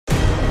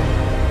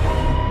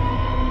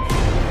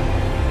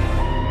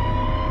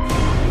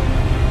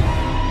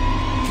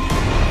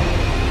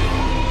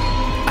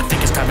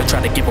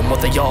give them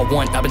what they all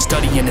want. I've been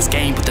studying this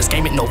game, but this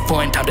game ain't no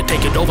fun. Time to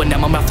take it over, now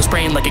my mouth is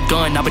spraying like a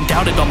gun. I've been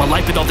doubted all my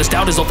life, but all this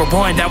doubt is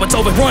overrun. Now it's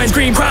overrun,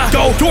 scream, cry,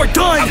 go, door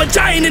done. I'm a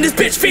giant in this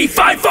bitch, feet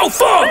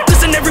 504.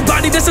 Listen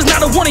everybody, this is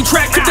not a warning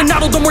track. Crypt and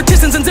Nato, the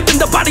morticians and zipping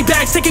the body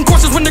bags. Taking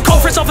courses when they're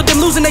cold, fresh off of them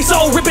losing they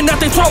soul. Ripping out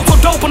their throat, so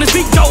dope on his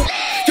beat, dope.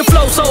 Your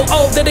flow so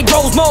old that it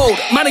grows mold.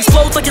 Mine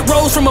explodes like it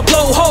rose from a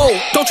blowhole.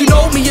 Don't you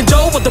know me and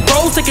Joe with the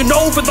bros taking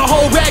over the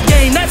whole rap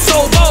game? That's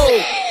so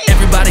bold.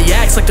 Everybody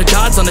acts like they're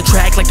gods on the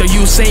track, like they're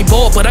Usain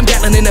Bolt. But I'm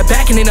Gatling in the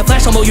back, and in a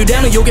flash I'll mow you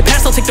down and you'll get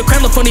past. I'll take the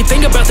crown. The funny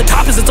thing about the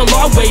top is it's a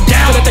long way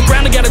down. But at the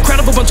ground I got a crowd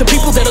of a bunch of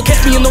people that'll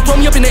catch me, and they'll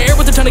throw me up in the air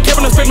with a ton of care.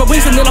 When I spread my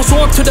wings and then I'll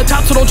soar up to the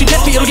top. So don't you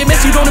test me, it'll get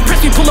messy. You don't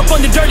impress me, pull up on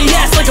your dirty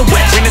ass like a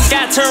witch. When the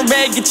sky turn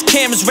red, get your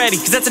cameras ready,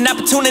 cause that's an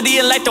opportunity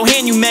and life don't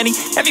hand you many.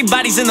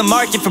 Everybody's in the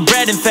market for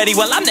bread and fetty,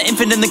 while I'm the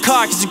infant in the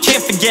car, cause you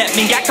can't forget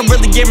me. I can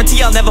really guarantee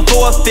I'll never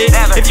forfeit.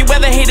 If you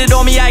ever hated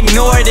on me, I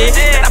ignored it.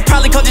 Then I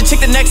probably called your chick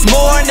the next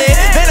morning.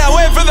 Then I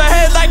went for the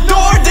head like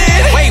Thor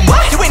did. Wait,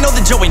 what? You ain't know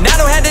the Joey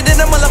Nato had it in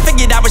him? Well, I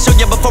figured I would show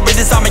you before it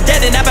is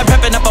Armageddon. I've been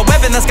prepping up a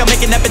weapon that's gonna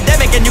make an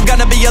epidemic, and you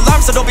gonna be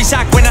alarmed, so don't be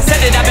shocked when I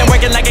said it. I've been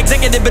working like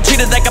executive, but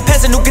treated like a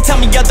peasant. Who can tell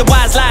me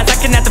otherwise? Lies, I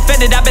cannot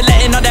defend it. I've been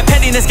letting all that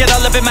pettiness get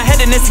all up in my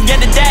head, and it's the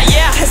end of that,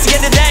 yeah. It's the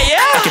end of that,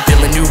 yeah. I can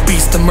feel a new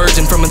beast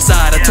emerging from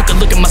inside. I took a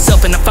look at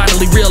myself and I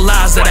finally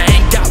realized that I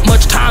ain't got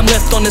much time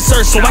left on this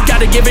earth, so I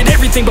gotta give it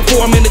everything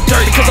before I'm in the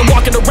dirt. Cause I'm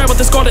walking around with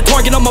a scarlet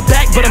target on my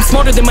back, but I'm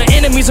smarter than my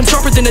enemies, I'm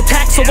sharper than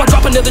attack. So I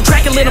drop another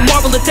track and let them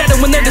marvel at that,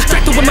 and when they're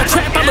distracted with my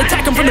trap, I'll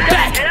attack them from the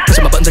back.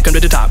 Pushing my buttons, I come to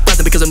the top,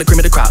 rather because I'm the cream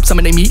of the crop. Some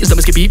of they meat is dumb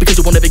as can be, because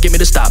you won't ever get me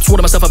to stop. Swore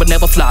to myself I would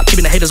never flop,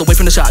 keeping the haters away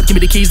from the shop. Give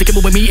me the keys to come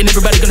with me, and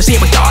everybody gonna see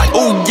it with God.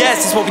 Ooh,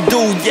 yes, it's what we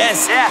do,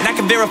 yes. And I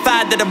can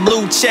verify that I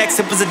blew checks.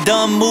 It was a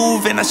dumb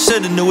move, and I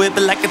should've knew it,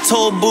 but like a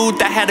toll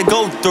booth, I had to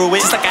go through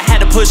it. Just like I had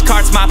to push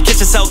carts, mop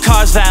kitchen, sell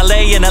cars,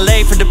 valet in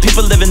LA for the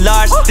people living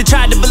large. They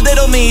tried to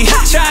belittle me, I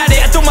tried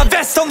it. I threw my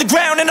vest on the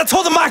ground and I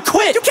told them I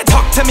quit. You can't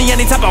talk to me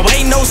any type of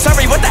way, no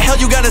sorry. What the hell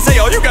you gonna say?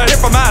 Oh, you got it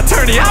from my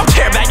attorney. I don't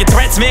care about your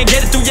threats, man.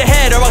 Get it through your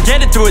head, or I'll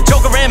get it through a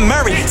Joker and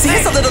Murray. See,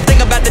 it's a little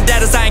thing about the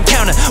datas I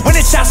encounter. When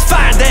it shots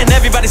fired, then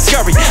everybody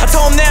scurry. I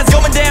told them that it's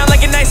going down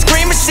like an ice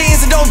cream machine,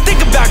 so don't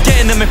think about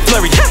getting them in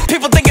flurry.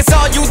 People think it's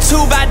all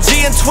YouTube,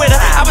 IG, and Twitter.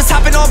 I was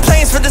hopping on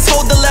planes for this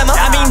whole dilemma.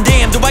 I mean,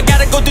 damn, do I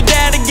gotta go through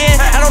that again?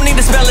 I don't need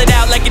to spell it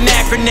out like an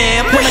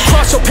acronym. When I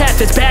cross your path,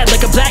 it's bad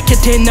like a black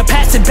kitten. I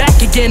pass it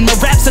back again, my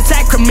rap's a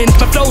sacrament.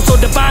 My flow so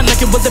divine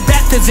like it was a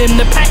baptism.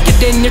 To pack it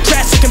in, your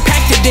trash you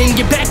compact it in.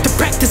 You're back to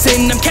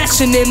practicing, I'm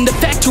cashing in. The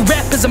fact you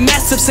rap is a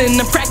massive sin.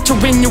 I'm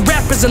fracturing your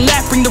rappers and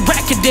laughing the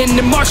racket in.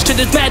 And march to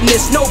this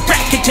madness, no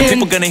bracketing.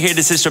 People gonna hear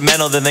this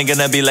instrumental, then they're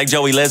gonna be like,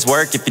 Joey, let's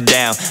work if you're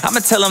down. I'ma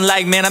tell them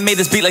like, man, I made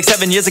this beat like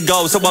 7 years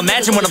ago, so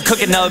imagine what I'm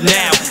cooking up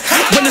now.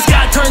 When the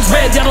sky turns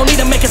red, y'all don't need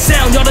to make a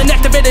sound. Y'all done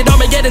activated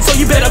Armageddon, so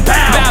you better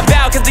bow. Bow,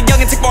 bow, cause the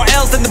youngin' took more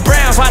L's than the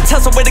Browns. So I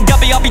tell some way to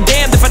guppy, I'll be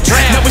damned if I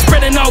drown. Now we're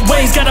spreading our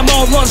wings, got them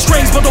all on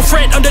strings. But don't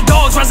fret,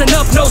 underdogs rising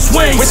up, no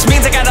swings. Which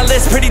means I got a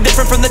list pretty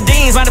different from the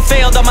deans. Might have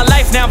failed all my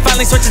life, now I'm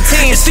finally switching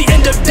teams. It's the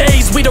end of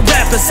days, we the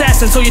rap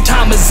assassins, so your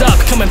time is up.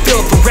 Come and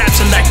fill for raps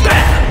and like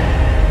that.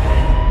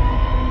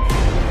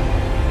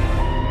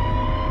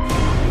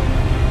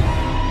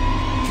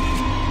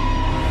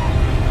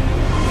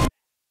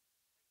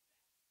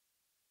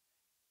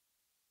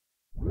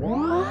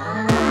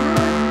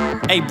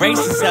 Hey, brace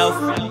yourself.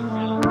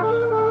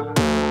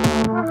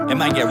 It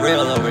might get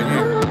real over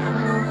here.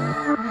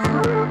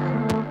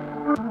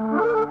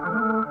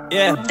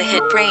 Yeah. The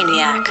hit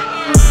Brainiac.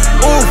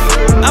 Ooh,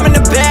 I'm in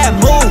a bad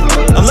mood.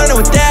 I'm learning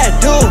what that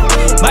do.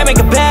 Might make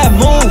a bad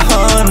move.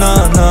 No.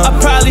 I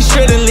probably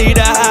shouldn't leave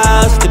the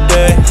house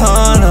today.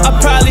 No. I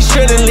probably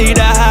shouldn't leave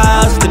the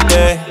house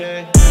today.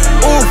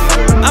 Ooh,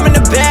 I'm in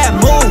a bad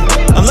mood.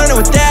 I'm learning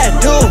what that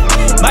do.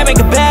 Might make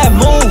a bad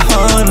move.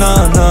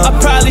 No. I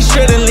probably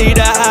shouldn't leave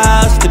the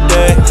house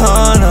today.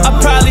 No. I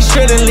probably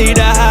shouldn't leave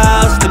the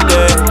house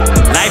today.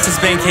 Life has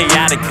been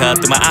chaotica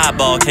through my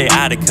eyeball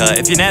chaotica.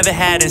 If you never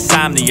had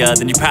insomnia,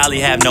 then you probably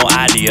have no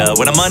idea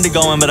what I'm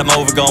undergoing, but I'm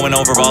overgoing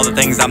over all the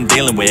things I'm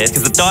dealing with.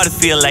 Cause I thought it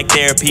feel like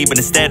therapy, but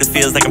instead it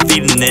feels like I'm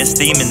feeding this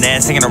demon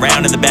there, singing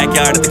around in the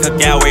backyard at the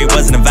cookout where he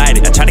wasn't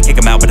invited. I try to kick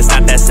him out, but it's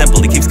not that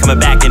simple. He keeps coming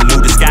back in new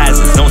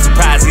disguises. No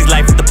surprise, he's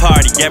life at the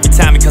party every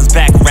time he comes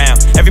back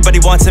around. Everybody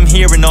wants him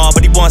here and all,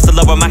 but he wants to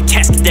lower my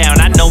casket down.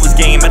 I know his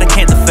game, but I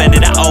can't defend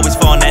it. I always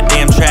fall in that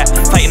damn trap.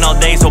 Fighting all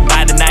day, so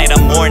by the night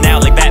I'm worn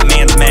out like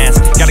Batman's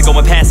mask. Gotta go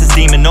and pass this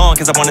demon on,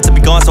 cause I want it to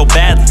be gone so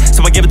badly.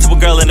 So I give it to a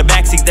girl in the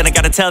backseat, then I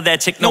gotta tell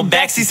that chick no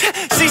backseats.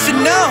 She should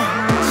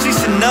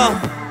know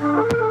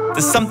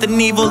there's something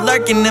evil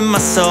lurking in my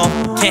soul.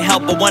 Can't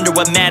help but wonder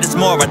what matters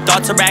more, our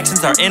thoughts or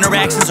actions, our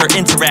interactions or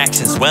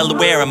interactions. Well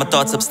aware of my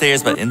thoughts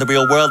upstairs, but in the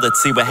real world,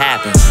 let's see what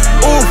happens.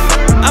 Ooh,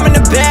 I'm in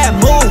a bad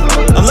mood.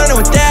 I'm learning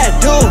what that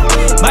do.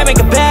 Might make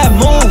a bad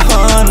move.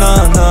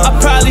 No. I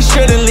probably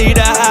shouldn't leave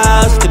the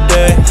house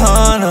today.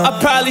 No. I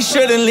probably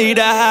shouldn't leave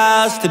the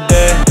house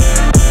today.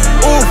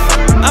 Ooh,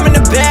 I'm in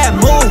a bad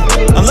mood.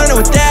 I'm learning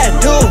what that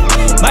do.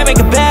 Might make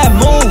a bad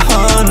move.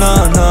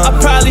 No. I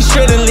probably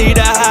shouldn't leave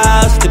the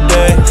house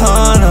today.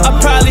 No. I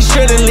probably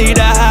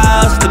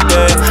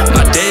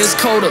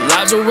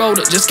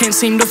Just can't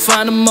seem to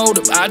find a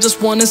motive. I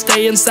just wanna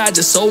stay inside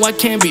just so I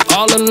can be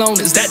all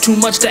alone. Is that too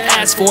much to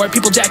ask for?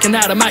 People jacking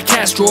out of my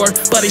cash drawer.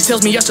 Buddies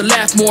tells me I should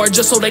laugh more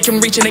just so they can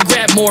reach in and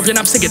grab more.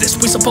 And I'm sick of this.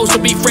 We supposed to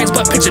be friends,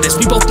 but picture this.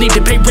 We both need to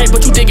pay rent,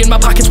 but you dig in my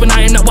pockets when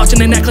I ain't not watching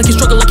and act like you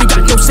struggle like you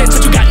got no sense.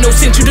 Like you got no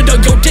sense. You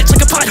dug your ditch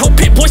like a pothole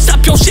pit. Boy, stop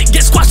your shit.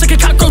 Get squashed like a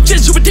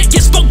cockroaches. You a dick,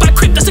 get smoked by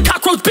Crypt. That's a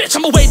cockroach bitch.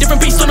 I'm a way different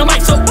beast on the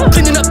mic, so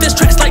cleaning up this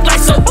trash like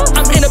Lysol.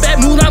 I'm in a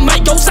bad mood. I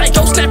might go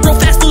psycho. Snap real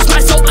fast, lose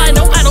my soul. I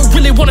know I don't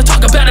really wanna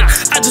talk about it.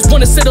 I just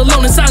wanna sit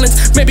alone in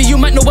silence. Maybe you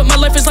might know what my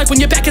life is like when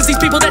you're back as these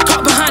people that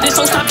caught behind it.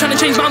 So stop trying to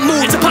change my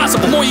mood. It's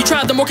impossible. The more you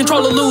try, the more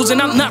control I lose.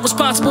 And I'm not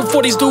responsible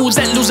for these dudes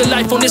that lose their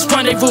life on this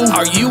rendezvous.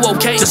 Are you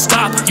okay? Just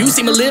stop. You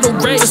seem a little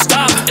gray. Just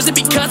stop. Is it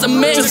because of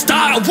me? Just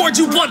stop. I warned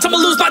you once, I'ma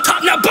lose my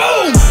top. Now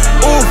boom!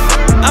 Ooh,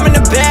 I'm in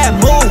a bad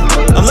mood.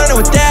 I'm learning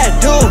what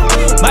that do.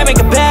 Might make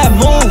a bad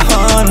move.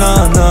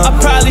 I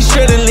probably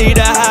shouldn't leave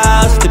the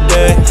house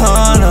today.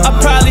 I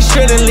probably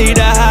shouldn't leave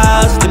the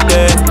house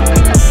today.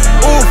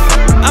 Ooh,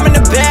 I'm in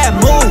a bad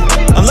mood.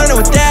 I'm learning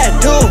what that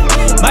do.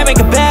 Might make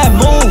a bad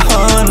move.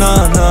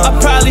 I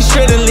probably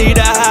shouldn't leave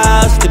the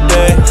house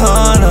today.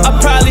 I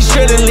probably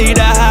shouldn't leave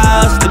the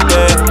house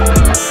today.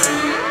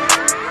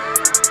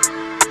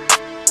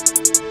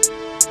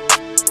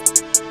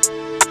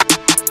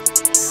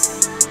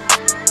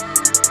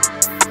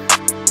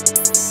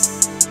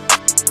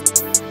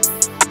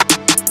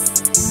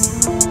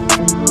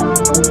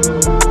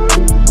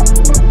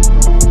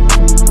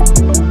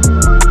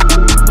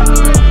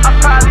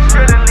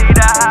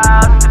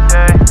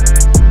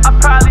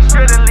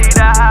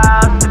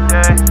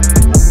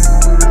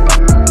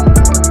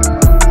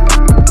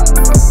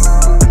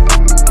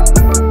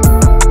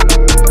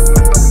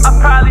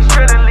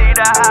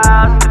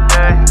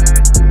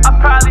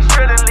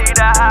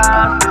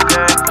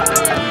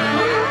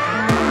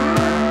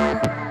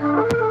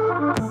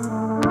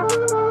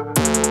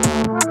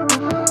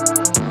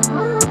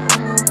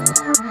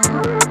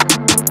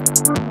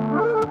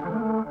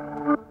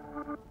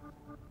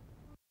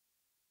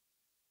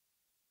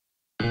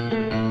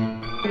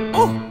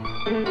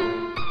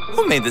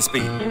 Who made this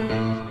beat?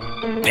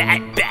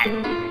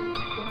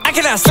 I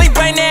cannot sleep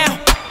right now,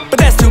 but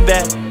that's too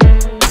bad.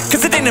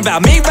 Cause it ain't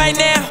about me right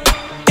now,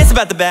 it's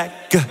about the bag.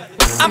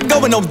 I'm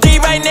going OD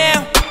right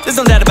now, there's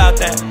no doubt about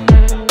that.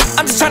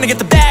 I'm just trying to get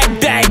the bag.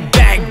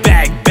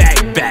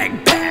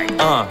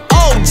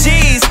 Oh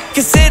geez,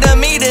 consider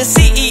me the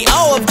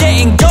CEO of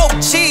getting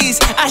goat cheese.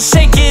 I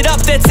shake it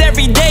up, that's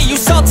every day, you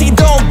salty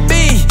don't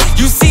be.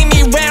 You see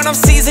me round, I'm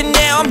seasoned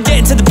now, I'm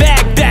getting to the bag.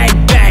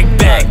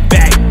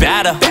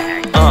 Batter.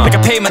 Like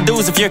I paid my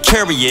dues if you're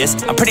curious.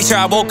 I'm pretty sure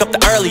I woke up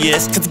the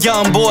earliest, cause the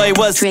young boy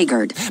was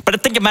triggered. But I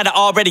think you might have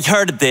already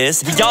heard of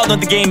this. We all know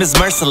the game is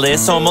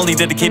merciless, so I'm only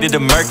dedicated to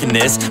murking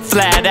this.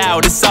 Flat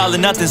out, it's all or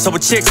nothing, so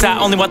with chicks I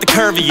only want the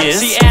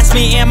curviest. She asked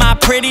me, am I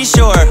pretty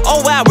sure?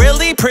 Oh wow,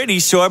 really? Pretty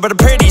sure, but I'm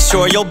pretty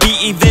sure you'll be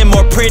even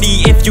more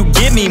pretty if you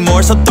give me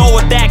more. So throw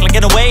it back like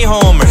an away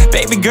homer.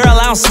 Baby girl,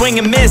 I don't swing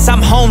and miss,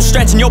 I'm home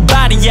stretching your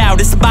body out.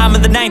 It's the bottom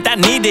of the ninth, I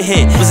need to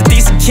hit. Was a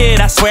decent kid,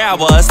 I swear I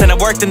was. Then I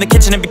worked in the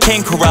kitchen and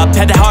became corrupt.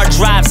 Had that hard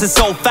drive since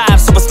 05,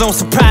 so it's no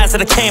surprise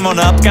that I came on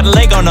up. Got a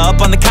leg on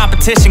up on the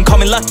competition, call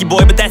me lucky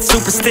boy, but that's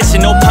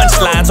superstition. No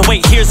punchlines, oh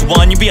wait, here's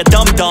one. You be a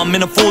dum-dum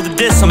and a fool to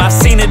diss 'em. I've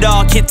seen it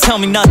all, can't tell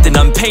me nothing.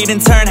 Unpaid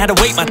intern, had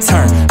to wait my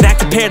turn. That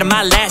compared to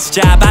my last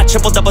job, I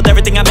triple-doubled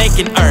everything I make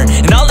and earn.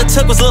 And all it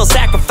took was a little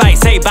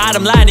sacrifice. Hey,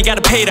 bottom line, you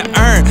gotta pay to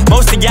earn.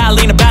 Most of y'all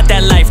ain't about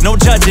that life, no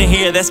judging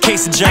here, that's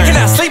case adjourned. I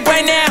cannot sleep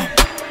right now,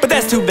 but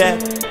that's too bad.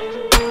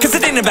 Cause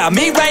it ain't about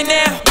me right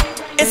now,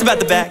 it's about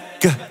the bag.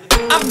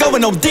 I'm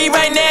going OD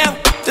right now,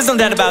 there's no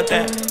doubt about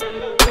that.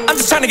 I'm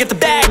just trying to get the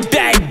bag.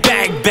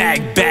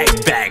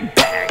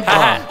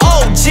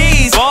 Oh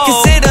geez,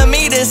 consider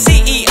me the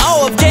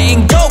CEO of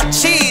getting goat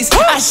cheese.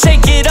 I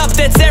shake it up,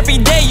 that's every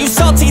day, you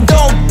salty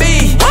don't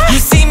be. You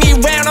see me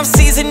round, I'm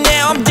seasoned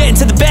now, I'm getting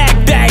to the bag.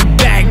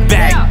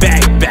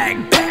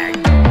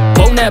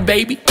 Whoa now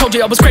baby, told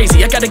you I was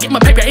crazy. I gotta get my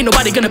paper, ain't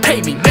nobody gonna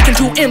pay me. Making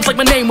 2 M's like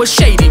my name was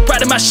shady.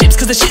 Riding my ships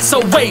cause the shit's so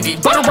wavy.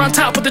 Butter on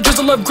top with a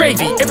drizzle of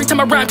gravy. Every time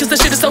I rhyme cause the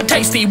shit is so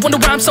tasty. Wonder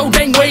why I'm so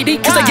dang weighty.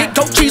 Cause I get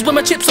goat cheese with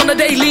my chips on the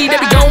daily. They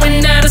be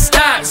going out of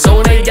stock,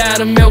 so they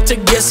gotta milk to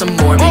get some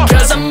more.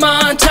 Because I'm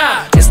on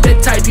top, it's the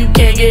type you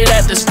can't get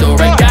at the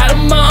store. I got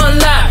them on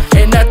lock,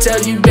 and I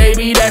tell you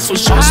baby that's for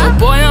sure. So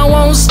boy I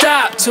won't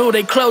stop till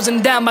they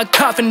closing down my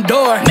coffin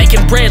door.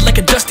 Making bread like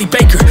a dusty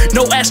baker,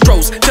 no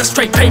Astros, just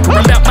straight paper.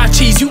 I'm out my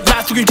cheese, you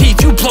lie through your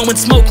teeth, you blowing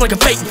smoke like a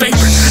fake vapor.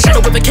 I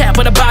know with a cap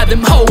when I buy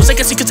them hoes. I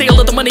guess you could say all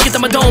of the money gets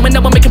in my dome. And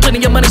now I'm making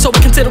plenty of money, so I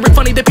consider it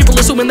funny that people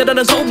assuming that I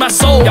done sold my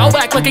soul. Y'all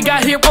act like I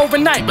got here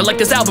overnight, but like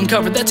this album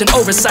cover, that's an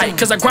oversight.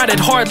 Cause I grinded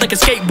hard like a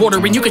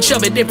skateboarder, and you can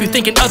shove it if you're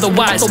thinking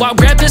otherwise. So I'll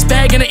grab this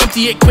bag and I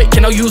empty it quick,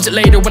 and I'll use it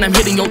later when I'm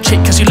hitting your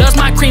chick. Cause she loves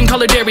my cream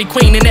colored Dairy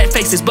Queen, and that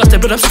face is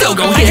busted, but I'm still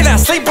gon' hit. I cannot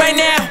sleep right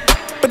now,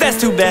 but that's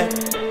too bad.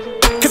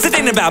 Cause it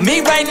ain't about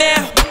me right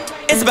now,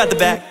 it's about the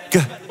bag.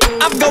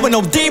 I'm going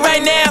OD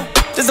right now,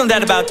 there's no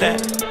doubt about that.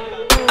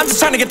 I'm just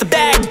trying to get the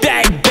bag.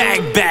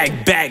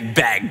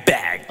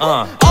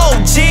 Oh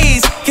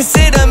geez,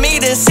 consider me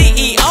the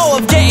CEO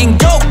of getting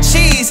goat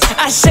cheese.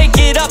 I shake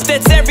it up,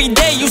 that's every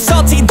day. You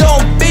salty,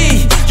 don't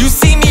be. You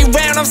see me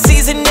round, I'm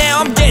seasoned now.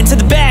 I'm getting to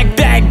the bag.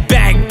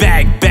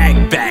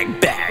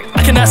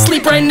 I cannot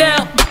sleep right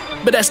now,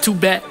 but that's too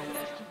bad.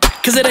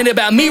 Cause it ain't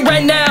about me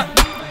right now,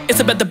 it's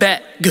about the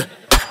bag.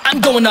 I'm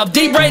going off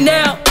deep right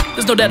now,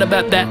 there's no doubt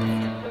about that.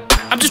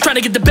 I'm just trying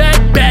to get the bag.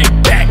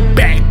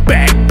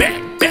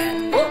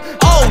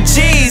 Oh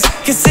geez,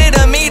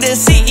 consider me the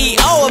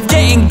CEO of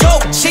getting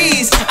goat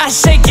cheese. I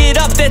shake it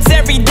up, that's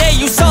every day.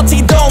 You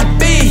salty, don't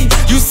be.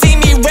 You see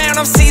me round,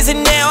 I'm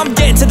seasoned now. I'm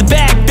getting to the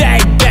bag.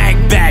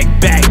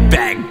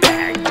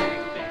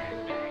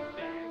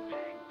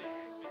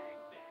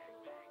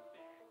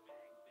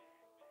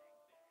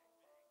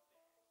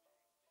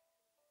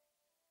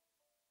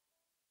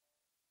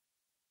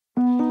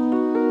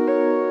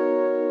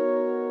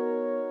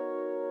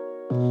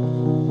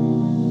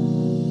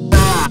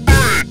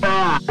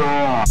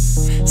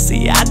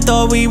 See, I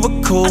thought we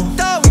were cool,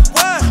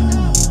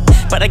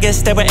 but I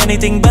guess they were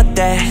anything but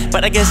that.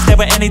 I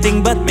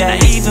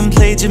even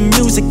played your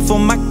music for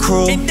my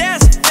crew.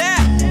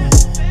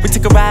 We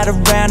took a ride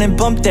around and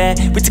bumped that.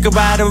 We took a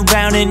ride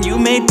around and you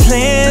made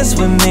plans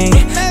with me,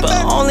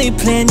 but only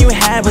plan you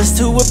had was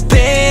to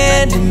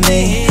abandon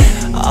me.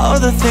 All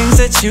the things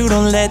that you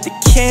don't let the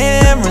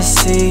camera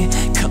see.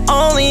 Could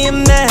only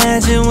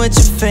imagine what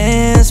your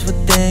fans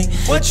would think.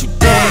 What you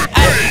think?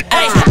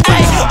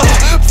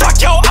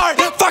 Fuck your art,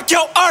 fuck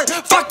your art,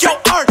 fuck your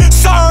art,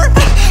 sir.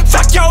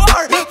 Fuck your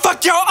art,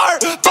 fuck your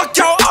art, fuck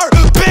your art,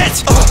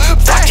 bitch.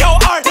 Fuck your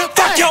art,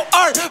 fuck your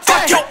art,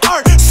 fuck your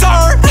art,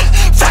 sir.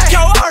 Fuck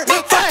your art,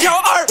 fuck your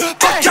art,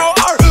 fuck your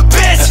art,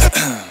 bitch.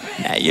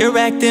 Now you're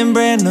acting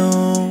brand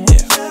new.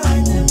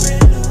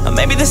 Or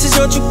maybe this is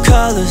your true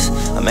colors.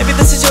 Or maybe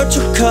this is your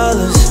true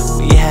colors.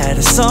 We had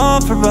a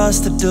song for us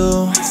to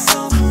do,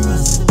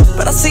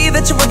 but I see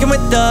that you're working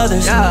with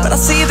others. None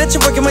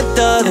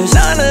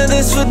of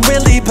this would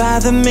really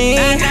bother me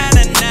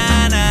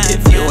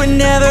if you would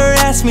never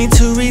ask me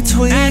to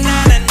retweet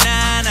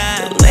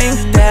the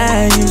link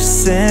that you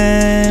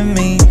sent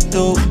me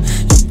through.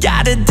 You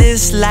gotta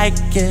dislike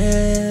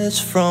it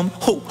from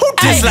who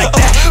dislike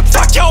that?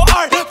 Fuck your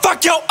art,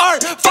 fuck your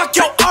art, fuck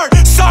your art,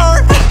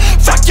 sir.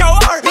 Fuck your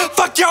art,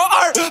 fuck your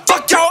art,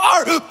 fuck your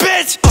art,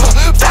 bitch.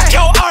 Fuck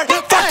your art,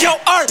 fuck your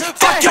art,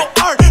 fuck your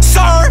art,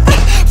 sir.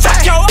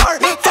 Fuck your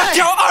art, fuck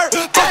your art,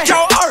 fuck your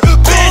art,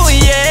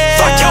 bitch.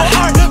 Fuck your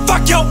art,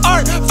 fuck your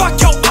art, fuck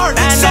your art,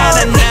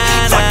 sir.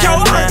 Fuck your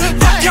art,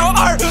 fuck your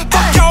art,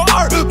 fuck your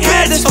art,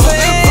 bitch.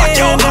 Fuck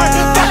your art,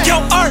 fuck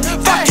your art,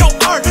 fuck your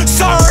art,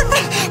 sir.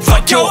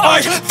 Fuck your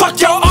art, fuck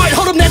your art.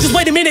 Hold up now, just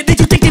wait a minute. Did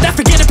you think that I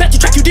forget about the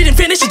track you didn't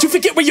finish? Did you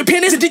forget where your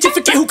pen is? And did you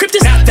forget who Crypt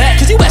is? Not that,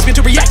 cause you asked me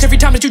to react every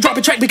time that you drop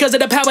a track because of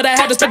the power that I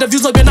have to spread the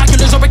views like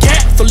binoculars or a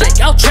Catholic.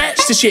 I'll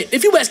trash the shit.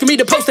 If you asking me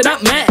to post it,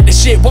 I'm mad as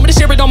shit. Want me to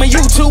share it on my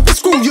YouTube? Well,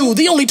 screw you.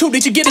 The only tube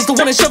that you get is the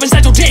one that's shoving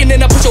inside your dick. And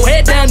then I put your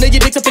head down, then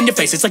your dick's up in your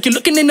face. It's like you're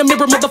looking in the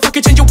mirror,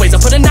 motherfucker, change your ways. I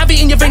put an IV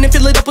in your vein and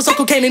fill it up with some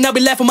cocaine, and I'll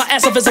be laughing my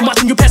ass off as I'm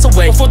watching you pass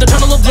away. Before the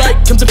tunnel of light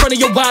comes in front of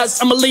your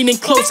eyes, I'ma lean in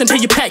close until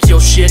you pack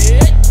your shit.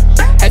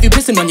 Have you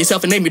pissing on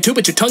yourself and name your tube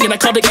at your tongue, and I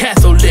called it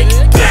Catholic.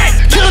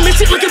 Killing me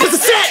shit like it was a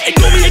set.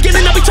 Ignore me again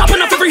and I'll be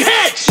chopping off every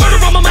head.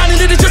 Murder on my mind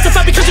and it is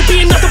justified because you're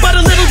being nothing but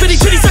a little bitty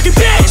titty sucking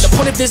bitch. And the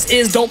point of this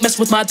is don't mess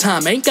with my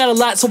time. I ain't got a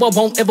lot so I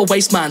won't ever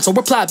waste mine. So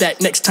reply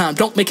back next time,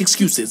 don't make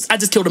excuses. I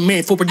just killed a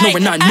man for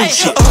ignoring I knew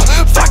shit.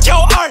 Fuck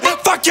your art,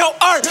 fuck your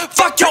art,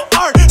 fuck your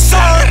art,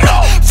 sir.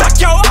 Fuck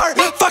your art,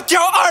 fuck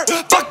your art,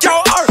 fuck your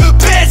art,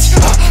 bitch.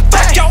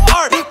 Fuck your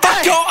art,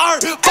 fuck your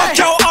art, fuck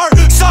your art,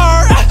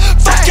 sir.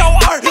 Fuck your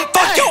art,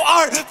 fuck your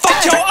art,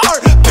 fuck your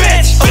art,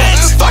 bitch.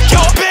 Fuck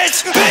your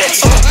bitch,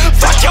 bitch.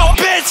 Fuck your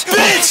bitch,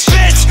 bitch,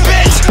 bitch,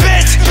 bitch,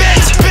 bitch,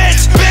 bitch,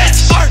 bitch, bitch.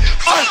 Art,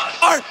 art,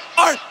 art,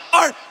 art,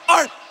 art,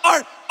 art,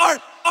 art,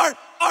 art, art, art,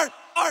 art,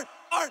 art,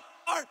 art,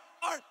 art,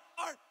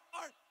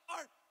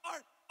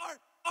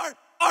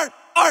 art,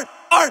 art,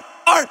 art, art,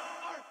 art.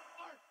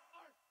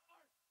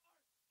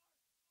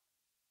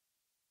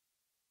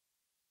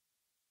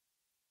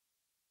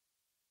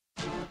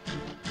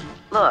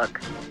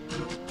 Look,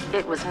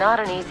 it was not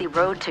an easy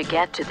road to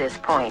get to this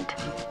point.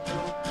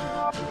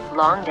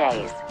 Long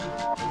days,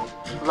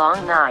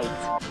 long nights,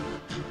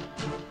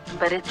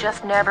 but it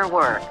just never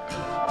worked.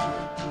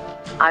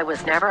 I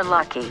was never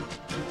lucky.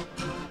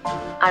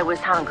 I was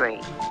hungry.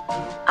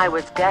 I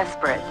was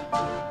desperate.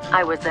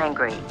 I was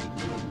angry.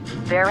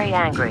 Very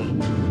angry.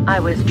 I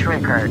was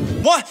triggered.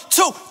 1,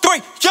 2,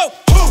 3, yo!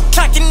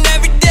 Talking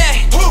every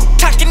day,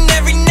 talking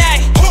every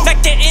night,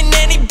 not getting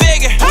any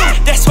bigger.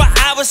 That's why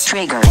I was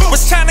triggered.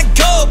 Was trying to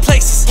go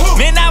places,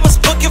 man, I was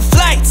booking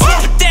flights,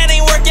 but that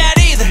ain't work out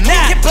either.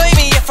 Can't blame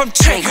me if I'm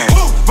triggered.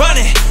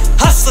 Running,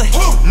 hustling,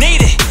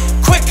 need it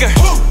quicker,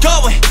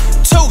 going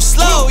too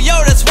slow,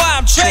 yo, that's why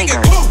I'm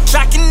triggered.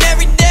 Clocking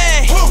every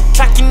day,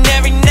 clocking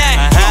every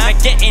night, not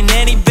getting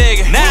any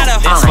bigger. Nato,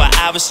 that's why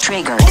I I was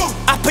triggered.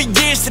 I put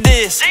years to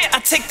this, I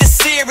take this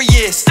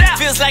serious.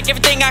 Feels like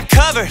everything I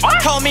covered,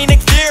 call me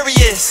Nick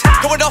Furious.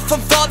 Going off from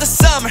fall to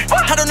summer,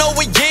 I don't know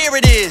what year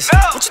it is.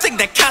 What you think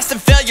that constant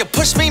failure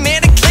pushed me,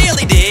 man? It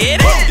clearly did.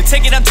 You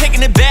take it, I'm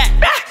taking it back.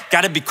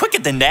 Gotta be quicker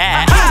than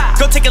that.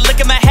 Go take a look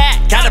at my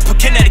hat, gotta put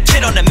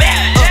Connecticut on the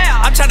map.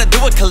 I'm trying to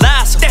do it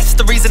colossal, that's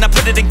the reason I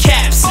put it in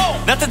caps.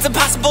 Nothing's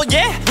impossible,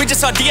 yeah, we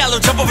just saw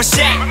Diallo jump over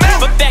Shaq.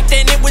 But back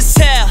then it was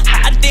hell,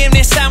 I damn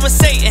near signed with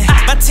Satan.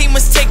 My team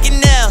was taking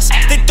L's,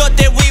 they thought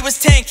that we was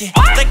tanking,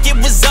 like it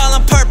was all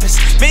on purpose.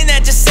 Man,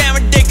 that just sound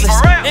ridiculous.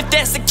 If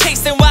that's the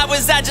case, then why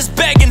was I just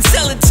begging,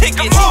 selling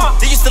tickets?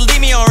 They used to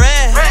leave me on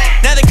red,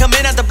 now they come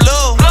in out the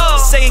blue,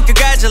 saying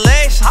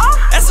congratulations,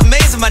 that's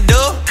amazing, my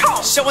dude.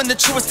 Showing the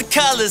truest of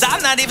colors,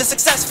 I'm not even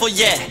successful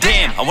yet.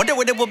 Damn, I wonder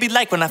what it will be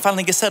like when I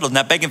finally get settled,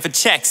 not begging for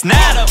checks.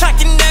 Nato,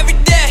 clocking every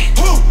day,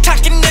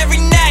 clocking every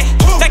night,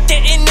 not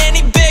getting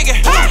any bigger.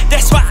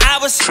 That's why I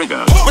was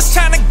triggered. Was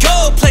trying to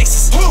go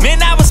places,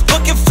 man, I was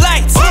booking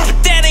flights, but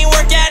that ain't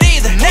work out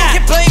either.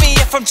 Can't blame me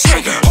if I'm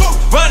triggered.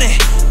 Running,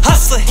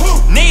 hustling,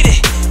 need it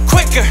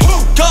quicker,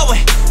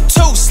 going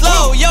too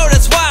slow, yo,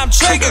 that's why I'm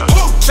triggered.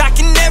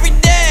 Clocking every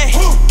day,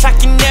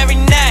 clocking every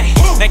night,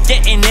 not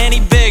getting any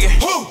bigger.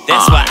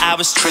 That's why I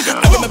was triggered.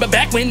 I remember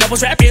back when I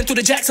was rapping through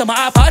the jacks on my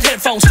iPod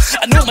headphones.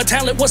 I knew my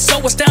talent was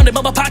so astounding,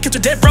 but my pockets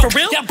were dead, bro. For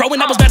real? Yeah, bro,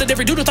 and I was mad at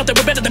every dude who thought they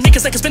were better than me,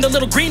 cause they could spend a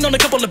little green on a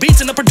couple of beats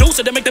and a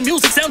producer to make the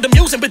music sound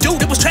amusing. But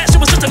dude, it was trash, it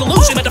was just an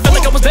illusion. I felt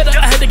like I was better,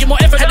 I had to get more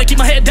effort, had to keep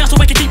my head down so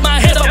I could keep my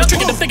head up. I was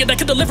triggered and figured I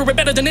could deliver it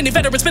better than any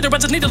veteran spitter. I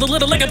just needed a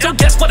little leg up. So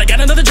guess what? I got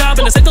another job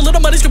and I saved a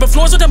little money, stripping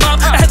floors with the mob.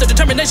 I had the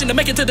determination to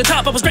make it to the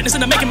top. I was greatness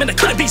in the making, and I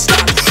couldn't be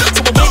stopped.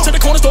 So I went to the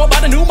corner store,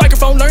 bought a new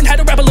microphone, learned how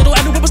to rap a little.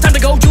 I knew it was time to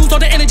go. Used all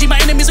the energy my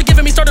enemies are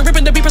giving me, started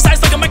ripping to be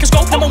precise like a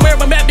microscope. I'm aware of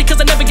my map because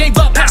I never gave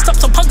up. Passed up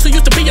some punks who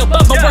used to be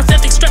above. My worth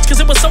ethic stretched cause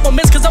it was so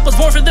immense, cause I was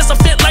born for this. I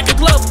fit like a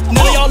glove.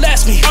 Now they all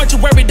ask me, aren't you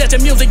worried that the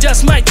music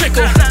just might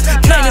trickle?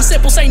 Plain and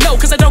simple, say no,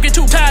 cause I don't get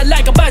too tired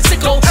like a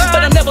bicycle.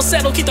 But I never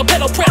settle, keep the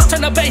pedal pressed,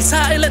 turn the bass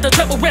high, let the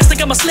treble rest. I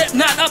got my slip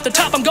knot off the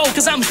top, I'm gold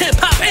cause I'm hip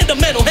hop and the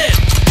metalhead.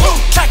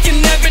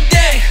 Clocking every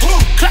day,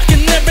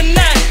 Clocking every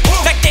night,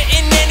 not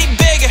getting any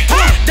bigger.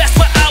 that's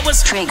why I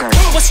was Triggered.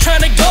 Was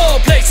trying to go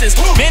places,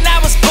 Man, I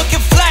was booking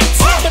flights,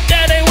 but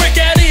that ain't work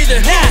out either.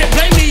 Can't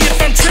blame me if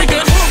I'm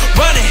triggered.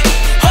 running,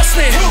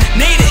 Hustling,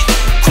 need it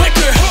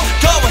quicker,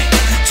 going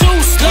too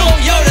slow.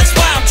 yo, that's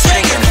why I'm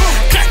triggered.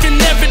 Clocking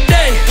every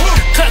day,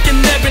 clocking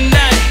every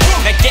night.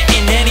 Not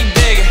getting any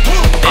bigger.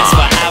 That's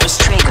why I was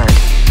Triggered.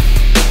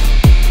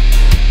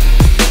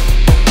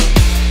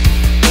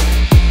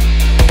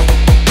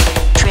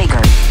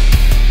 Triggered.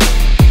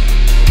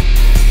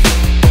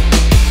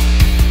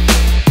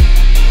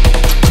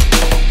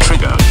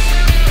 Trigger.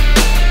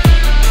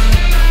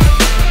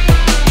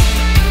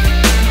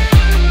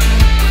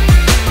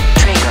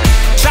 Triggered.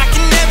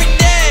 clocking every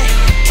day,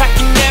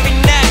 clocking every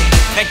night.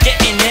 Not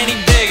getting any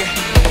bigger.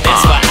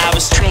 That's why I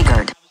was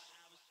Triggered.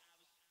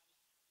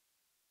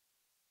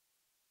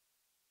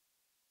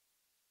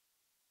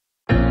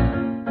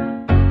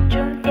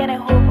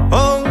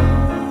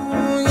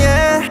 Oh,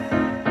 yeah.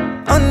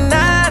 Oh,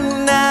 nah,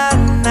 nah,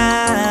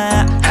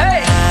 nah.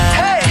 Hey,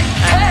 hey,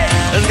 hey.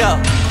 Let's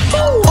go.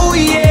 Oh,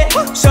 yeah.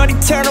 Shorty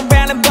turn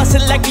around and bust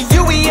it like a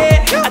Yui,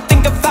 yeah. I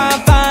think I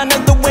fine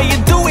the way you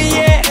do it,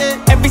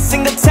 yeah. Every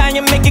single time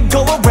you make it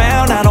go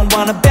around, I don't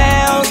wanna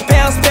bounce,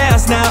 bounce,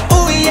 bounce now.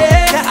 Oh,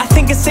 yeah. Now I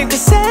think it's safe to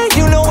say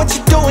you know what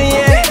you're doing,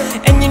 yeah.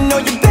 And you know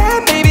you're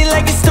bad, baby,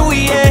 like it's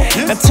Stewie,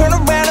 yeah. Now turn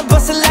around and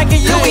bust it like a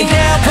Yui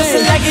now. Bust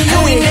it like a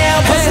Yui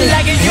now. Bust it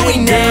like a Yui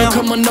now. Girl,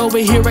 come on over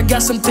here, I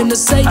got something to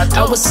say.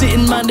 I was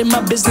sitting minding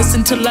my business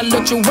until I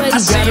looked your way.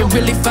 You got a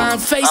really fine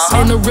face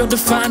and a real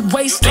defined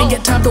waist. Ain't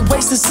got time to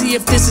waste to see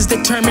if this is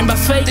determined by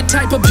fate. The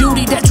type of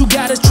beauty that you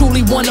got is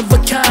truly one of a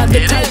kind.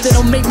 The type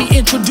that'll make me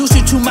introduce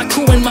you to my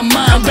crew and my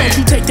mind. Don't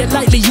you take that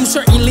lightly, you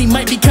certainly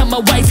might become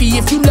my wifey.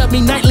 If you love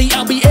me nightly,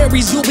 I'll be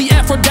Aries, you'll be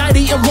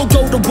Aphrodite. And we'll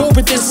go to war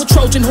with this. We're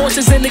Trojan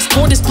horses and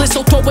explore this bliss.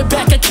 So throw it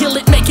back, I kill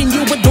it, making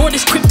you adore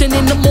this. Crypt, and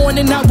in the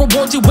morning I'll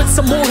reward you with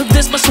some more of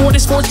this. My sword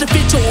is forged to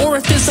fit your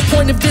orifice. The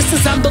point of this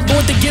is I'm the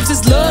Lord that gives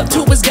his love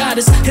to his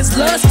goddess, his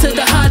lust to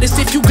the hottest.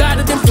 If you got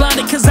it, then flaunt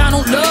it, cause I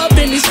don't love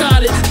any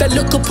started. That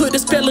look will put a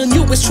spell on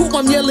you. It's true,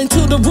 I'm yelling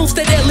to the roofs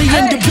that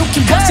alien Dubuque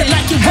and bust it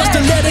like it was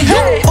the letter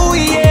U. Oh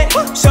yeah,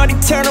 shorty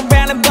turn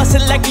around and bust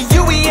it like a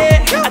Yui,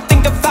 yeah. I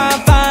think I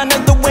fine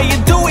the way you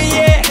do it,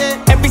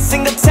 yeah. Every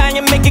single time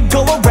you make it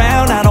go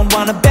around, I don't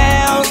wanna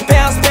bounce,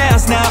 bounce,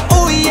 bounce now.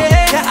 Oh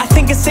yeah, now I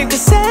think it's safe to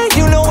say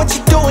you know what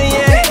you're doing,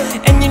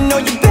 yeah. And you know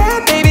you're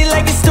bad, baby,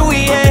 like it's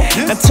Stewie,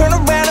 yeah. Now turn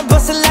around and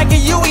bust it like a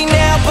Yui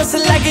now. Bust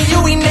it like a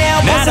Yui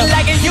now. Bust it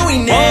like a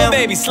Yui now. Oh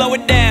baby, slow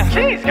it down.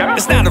 Jeez, girl.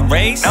 It's not a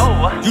race.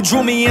 No. You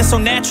drew me in so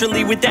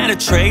naturally without a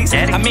trace.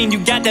 Daddy. I mean, you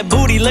got that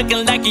booty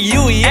looking like a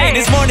Yui. Hey.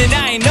 This morning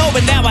I ain't know,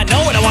 but now I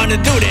know what I wanna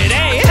do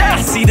today.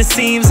 I see the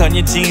seams on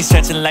your jeans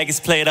stretching like it's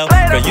Play-Doh.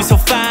 Girl, you so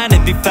fine,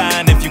 it'd be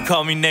fine if you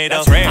call me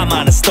Nato. I'm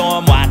on a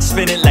storm watch,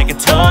 spinning like a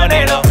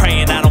tornado.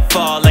 Praying I don't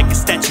fall like a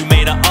statue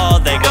made of all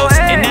Legos.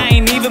 And I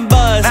ain't even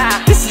buzzed.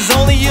 This is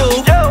only you.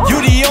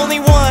 You the only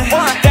one.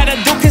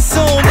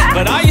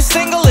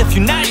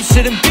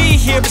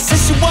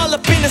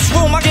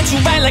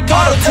 like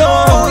auto-tune.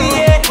 Oh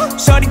yeah,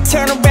 shorty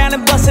turn around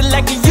and bust it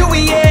like a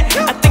Yui, yeah.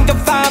 I think I'm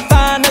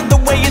fine of the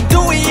way you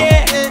do it,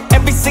 yeah.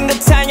 Every single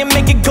time you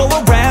make it go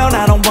around,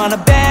 I don't wanna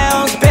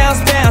bounce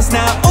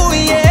now. Oh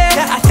yeah,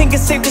 now I think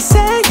it's safe to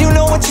say you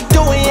know what you're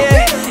doing,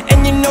 yeah.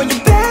 And you know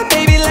you're bad,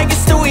 baby, like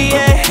it's Stewie,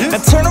 yeah. Now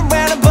turn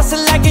around and bust it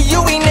like a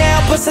Yui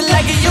now. Bust it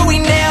like a Yui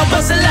now.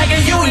 Bust it like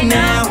a Yui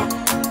now.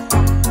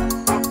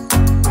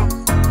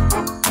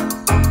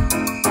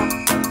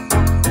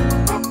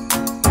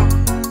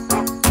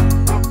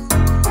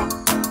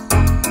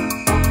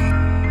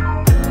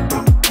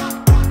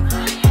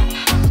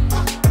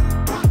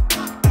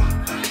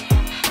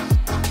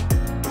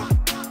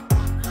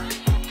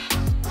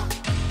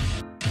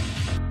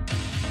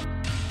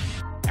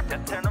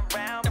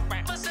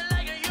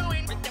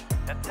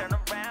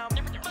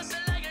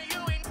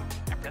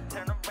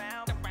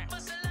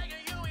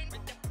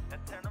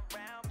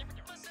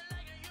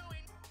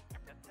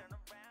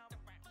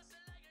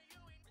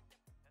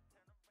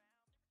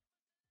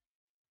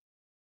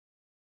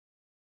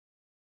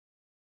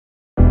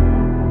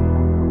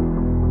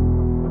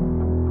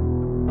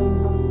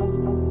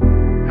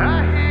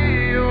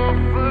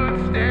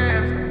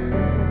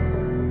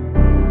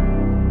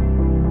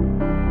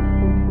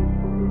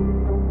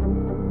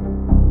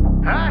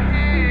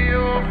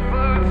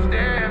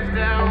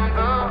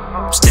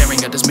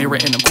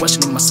 And I'm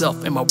questioning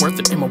myself. Am I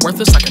worth it? Am I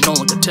worthless? I can no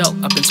longer tell.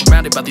 I've been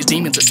surrounded by these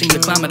demons that seem to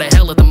climb out of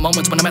hell at the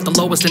moments when I'm at the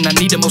lowest and I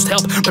need the most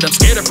help. But I'm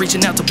scared of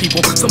reaching out to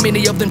people. So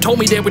many of them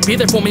told me they would be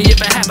there for me if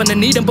I happen to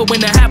need them. But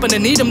when I happen to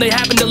need them, they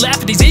happen to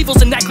laugh at these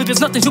evils and act like there's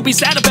nothing to be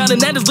sad about,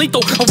 and that is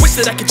lethal. I wish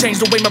that I could change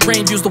the way my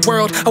brain views the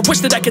world. I wish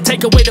that I could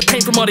take away the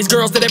pain from all these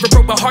girls that ever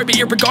broke my heart, but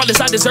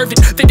irregardless, I deserved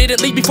it. They didn't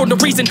leave me for no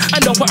reason.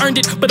 I know I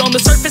earned it, but on the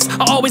surface,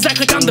 I always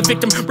act like I'm the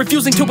victim,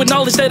 refusing to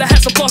acknowledge that I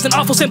had some flaws and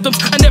awful symptoms.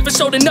 I never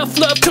showed enough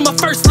love to my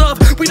first love.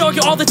 We'd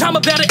argue all the time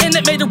about it, and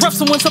that made it rough.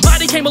 So when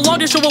somebody came along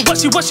to show her what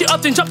she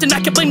upped and jumped, and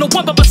I could blame no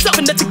one but myself,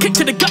 and that's a kick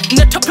to the gut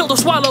and a tough pill to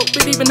swallow.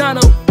 But even I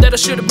know that I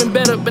should have been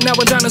better, but now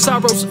I'm drowning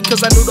sorrows,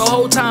 cause I knew the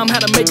whole time how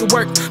to make it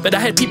work. But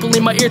I had people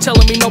in my ear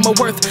telling me no more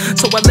worth,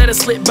 so I let it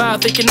slip by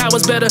thinking I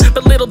was better.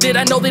 But little did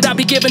I know that I'd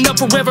be giving up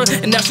forever.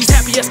 And now she's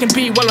happy as can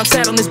be while I'm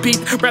sad on this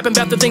beat, rapping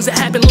about the things that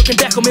happened, looking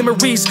back on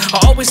memories.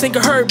 I always think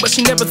of her, but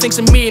she never thinks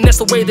of me, and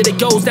that's the way that it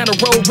goes down the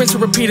road, rinse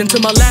and repeat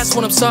until my last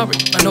one. I'm sorry,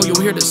 I know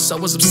you'll hear this. I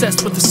was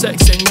obsessed with the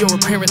sex and your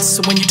appearance,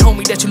 so when you told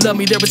me that you loved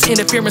me, there was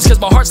interference, cause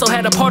my heart still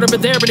had a part of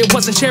it there, but it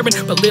wasn't sharing.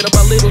 But little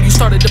by little, you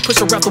started to push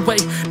her out the way,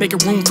 making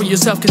room for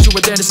yourself, cause you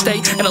were there to stay.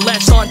 And I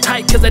latched on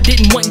tight, cause I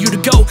didn't want you to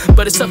go,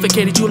 but it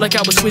suffocated you like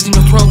I was squeezing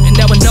your throat. And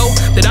now I know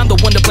that I'm the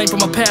one to blame for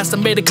my past. I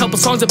made a couple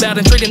songs about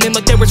it and treating them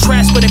like they were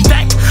trash, but in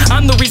fact,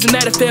 I'm the reason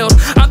that it failed.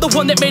 I'm the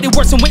one that made it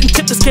worse and went and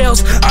tipped the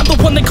scales. I'm the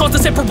one that caused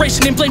the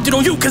separation and blamed it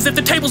on you, cause if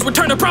the tables were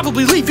turned, I'd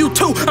probably leave you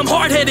too. I'm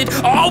hard-headed,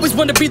 I always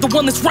want to be the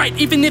one that's right,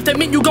 even if that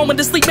meant you going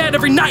to sleep mad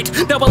every night.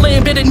 Now I lay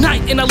in bed at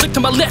night and I look to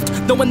my left,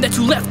 knowing that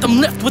you left. I'm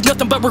left with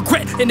nothing but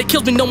regret, and it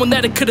kills me knowing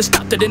that I could've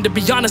stopped it. And to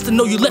be honest, I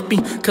know you left me,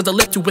 cause I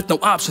left you with no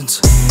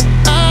options.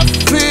 I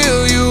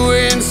feel you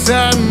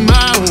inside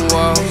my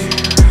walls.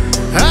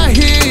 I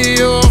hear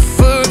your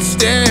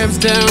footsteps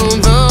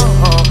down the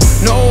hall.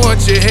 Know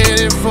what you're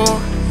headed for.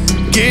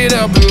 Get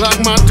up and lock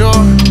my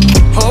door.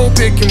 Hope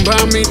it can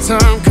buy me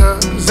time,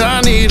 cause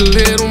I need a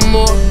little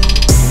more.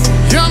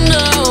 You're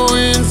now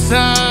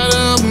inside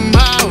of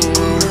my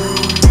room.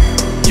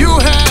 You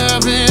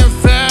haven't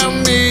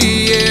found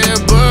me yet,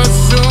 but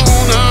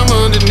soon I'm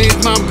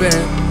underneath my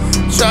bed,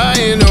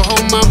 trying to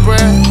hold my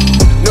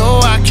breath. No,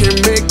 I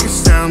can't make a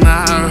sound.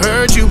 I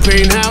heard you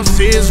paint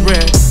houses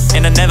red,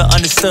 and I never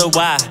understood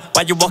why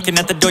you're walking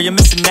out the door, you're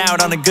missing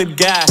out on a good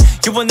guy.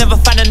 You will never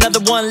find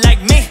another one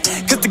like me,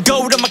 cause the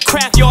gold of my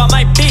craft, yo, I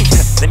might be.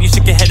 Then you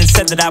shook your head and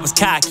said that I was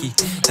cocky,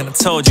 and I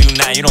told you,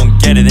 nah, you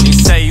don't get it. Then you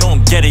say you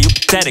don't get it, you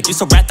pathetic. You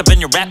so wrapped up in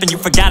your rap and you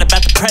forgot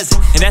about the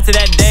present. And after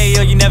that day,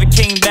 yo, you never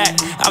came back.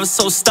 I was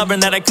so stubborn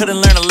that I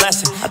couldn't learn a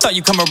lesson. I thought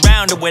you'd come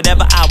around to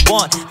whatever I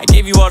want. I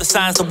gave you all the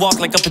signs to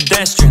walk like a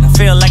pedestrian. I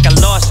feel like I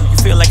lost you, you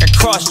feel like I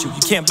crossed you.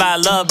 You can't buy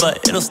love,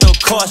 but it'll still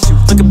cost you.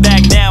 Looking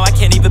back now, I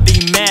can't even be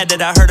mad that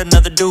I heard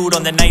another dude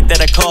on the night that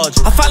I called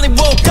you. I finally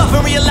woke up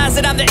and realized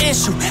that I'm the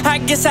issue. I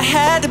guess I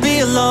had to be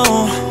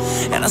alone,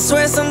 and I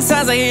swear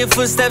sometimes I hear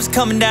footsteps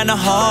coming down the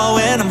hall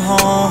when I'm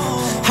home.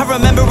 I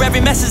remember every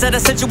message that I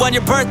sent you on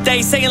your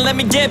birthday, saying let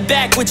me get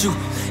back with you,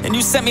 and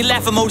you sent me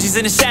laugh emojis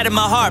and it shattered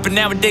my heart. But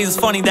nowadays it's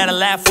funny that I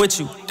laugh with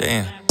you.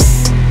 Damn.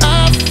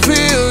 I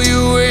feel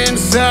you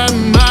inside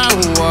my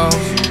walls.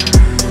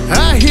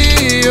 I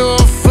hear your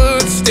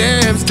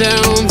footsteps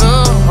down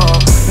the hall.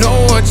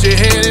 Know what you're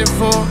headed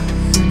for.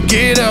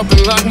 Get up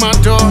and lock my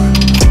door.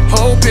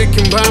 Hope it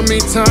can buy me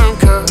time,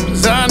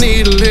 cause I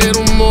need a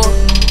little more.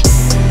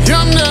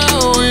 You're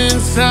now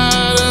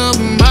inside of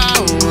my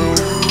room.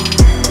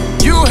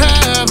 You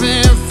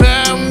haven't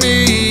found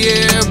me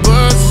yet,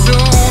 but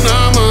soon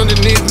I'm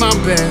underneath my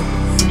bed,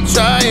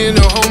 trying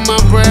to hold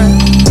my breath.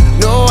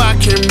 No, I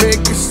can't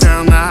make a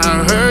sound.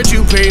 I heard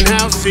you paint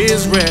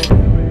houses red.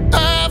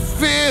 I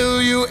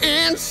feel you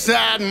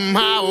inside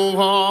my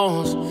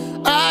walls.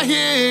 I I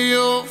hear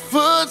your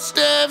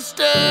footsteps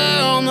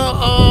down the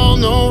hall.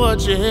 Know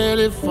what you're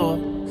headed for.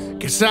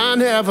 Guess I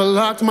never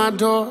locked my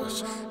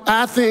doors.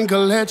 I think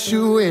I'll let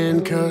you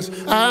in, 'cause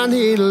I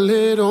need a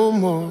little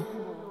more.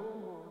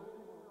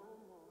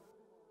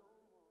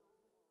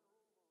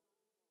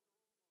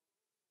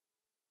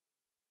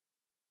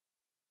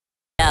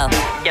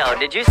 Yo,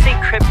 did you see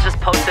Crypt just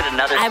posted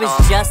another song? I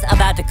was just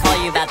about to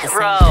call you about the same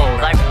thing. Bro,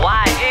 like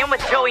why? And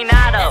with Joey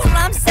Nato. That's what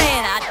I'm saying.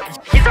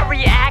 He's a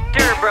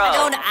reactor, bro.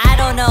 I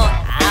don't know.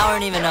 I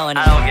don't even know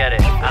anymore. I don't get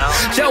it.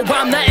 Yo,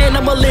 I'm the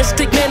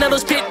animalistic man that'll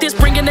spit this,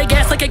 bringing the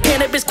gas like a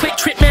cannabis. Quick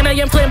trip, man, I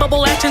am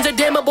flammable. Actions are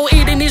damnable.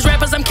 Eating these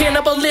rappers, I'm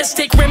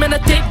cannibalistic. Rimming a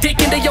thick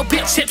dick into your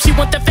bitch hips. She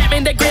want the fat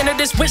man that granted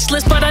this wish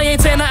list, but I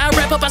ain't Santa. I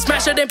wrap up, I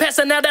smash it and pass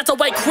it. Now that's a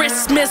white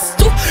Christmas.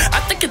 Ooh, I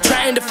think you're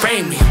trying to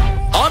frame me.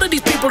 All of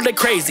these people, they're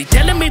crazy,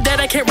 telling me that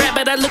I can't rap,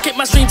 but I look at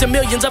my streams and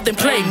millions of them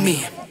play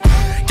me.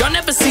 Y'all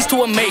never cease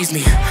to amaze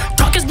me.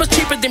 Talk is much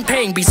cheaper than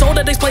paying me. So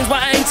that explains why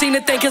I ain't seen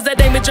a thing, 'cause that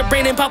damage your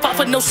brain and pop off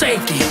with no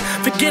safety.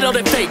 Forget all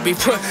that fake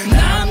beef.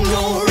 Now I'm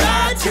gonna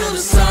ride till the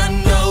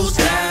sun goes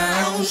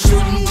down.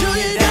 Shooting till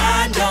you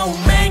die, don't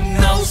make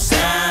no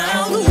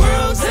sound. The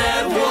world's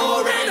at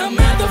war and I'm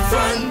at the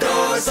front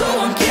door, so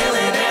I'm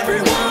killing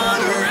everyone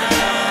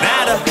around.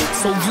 Nato.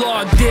 So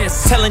log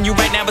this. Telling you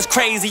right now it's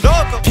crazy.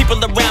 People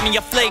around me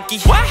are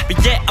flaky.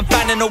 But yet I'm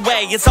finding a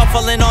way. It's all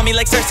falling on me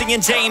like Cersei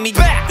and Jamie.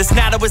 This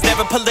Nato was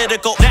never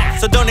political,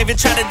 so don't even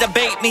try to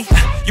debate me.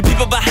 You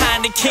people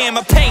behind the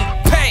camera paint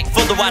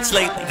full to watch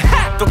lately.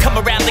 Don't come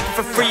around looking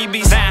for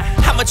freebies.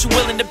 How much you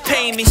willing to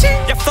pay me?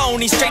 You're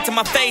phony straight to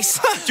my face.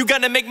 You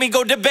gonna make me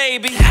go to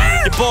baby.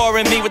 You're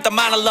boring me with the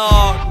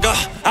monologue.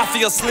 I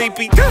feel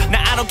sleepy.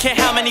 Now I don't care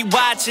how many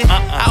watching.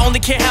 I only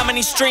care how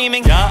many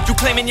streaming. You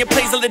claiming your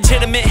plays are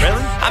legitimate.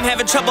 I'm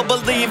having trouble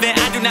believing.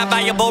 I do not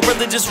Bible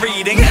religious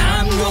reading.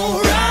 I'm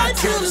gonna ride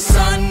till the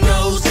sun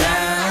goes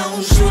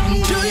down.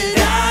 Shooting till you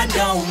die,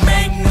 don't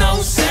make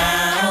no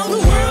sound. The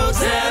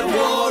world's at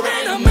war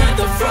and I'm at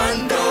the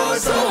front door,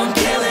 so I'm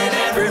killing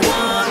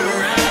everyone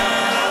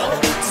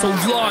around. So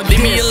log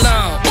leave me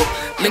alone.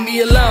 Leave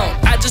me alone.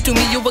 I just do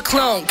me, you a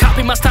clone.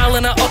 Copy my style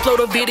and I upload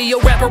a video.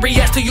 Rapper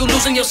reacts to you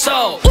losing your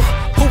soul.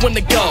 Who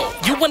wanna go?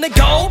 You wanna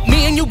go?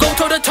 Me and you go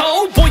toe to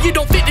toe? Boy, you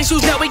don't fit these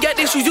shoes, now we got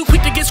issues. You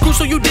quick to get screwed,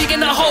 so you dig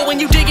in a hole. When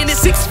you digging it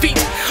 6 feet.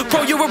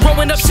 Bro, you were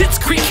rowing up Shit's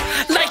Creek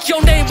like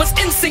your name was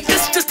NSYNC.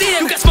 This just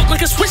in. You got smoked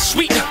like a Swiss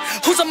sweet.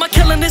 Who's on my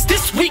killing list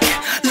this week?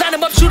 Line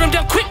them up, shoot them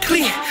down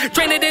quickly.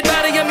 Draining their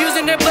body, I'm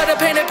using their blood to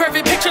paint a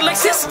perfect picture like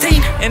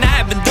Sistine. And I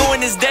have been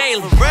doing this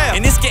daily,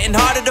 and it's getting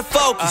harder to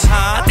focus.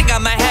 I think I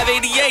might have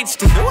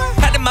ADHD.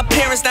 How did my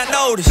parents not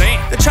notice?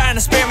 They're trying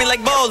to spare me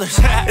like bowlers.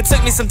 It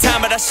took me some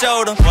time, but I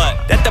showed them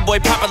that the boy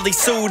properly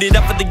suited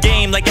up for the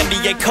game like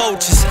NBA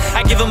coaches.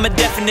 I give him a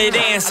definite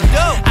answer.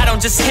 I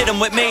don't just hit him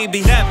with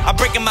maybe. I'm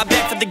breaking my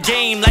back for the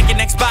game like an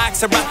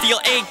Xbox, or I feel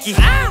achy.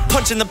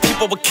 Punching the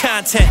people with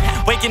content,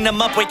 waking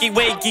them up, wakey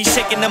wakey,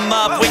 shaking them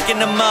up, waking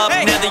them up.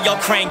 Now they all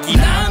cranky.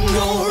 I'm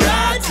gonna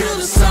ride till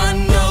the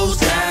sun goes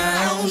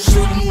down.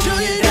 Shooting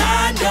till you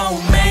die,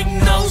 don't make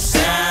no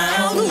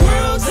sound. The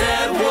world's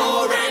at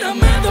war and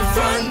I'm at the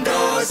front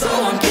door, so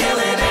I'm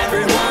killing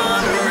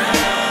everyone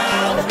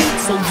around.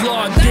 So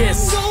log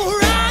this. I'm gonna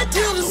ride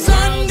till the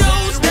sun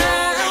goes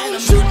down.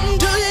 Shooting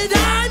till you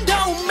die,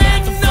 don't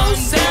make no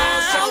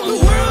sound. The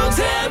world's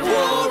at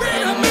war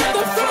and I'm at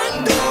the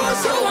front door,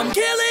 so I'm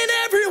killing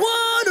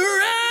everyone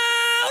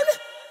around.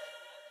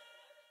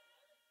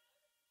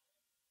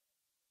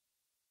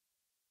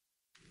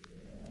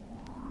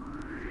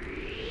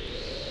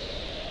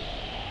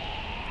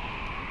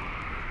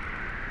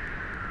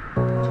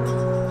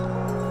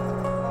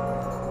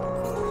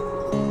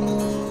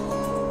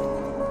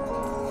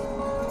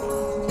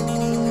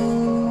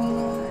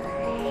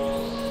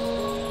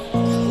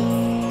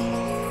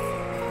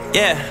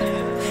 Yeah,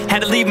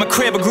 had to leave my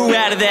crib, I grew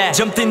out of that.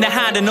 Jumped in the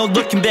Honda, no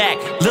looking back.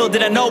 Little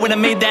did I know when I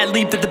made that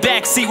leap that the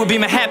backseat would be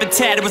my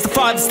habitat. It was the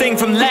farthest thing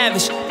from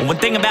lavish, but one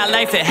thing about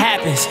life, it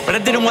happens. But I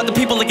didn't want the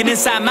people looking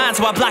inside mine,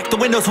 so I blocked the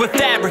windows with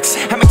fabrics.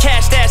 Had my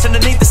cash stash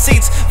underneath the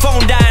seats,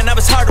 phone dying, I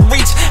was hard to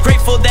reach.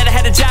 Grateful that I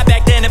had a job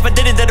back then. If I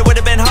didn't, then it would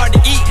have been hard to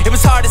eat. It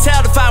was hard as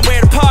hell to find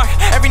where to park.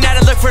 Every night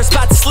I looked for a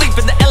spot to sleep,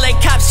 and the LA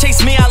cops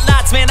chased me out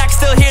lots. Man, I could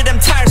still hear them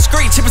tires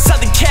screech. It was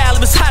Southern Cal,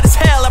 it was hot as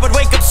hell. I would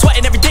wake up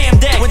sweating every damn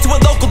day. Went to a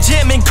local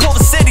gym in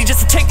Culver City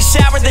just to take a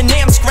shower, then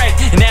scrape.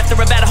 And after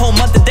about a whole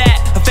month of that,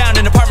 I found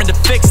an apartment to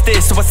fix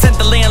this. So I sent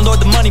the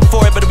landlord the money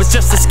for it, but it was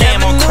just a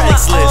scam on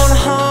Craigslist. My own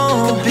home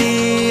will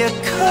be a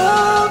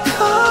cold,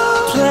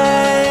 cold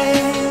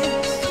place.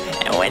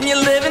 And when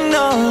you're living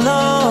all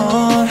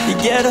alone, you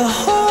get a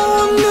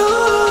whole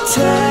new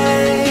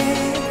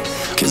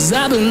taste. 'Cause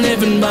I've been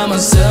living by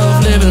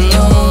myself, living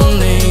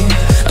lonely.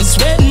 I'm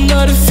sweating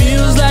but it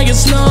feels like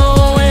it's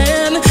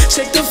snowing.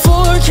 Check the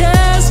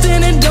forecast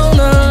and it don't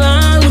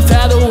align with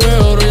how the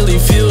world really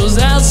feels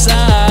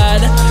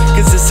outside.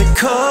 'Cause it's a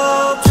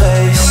cold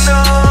place. I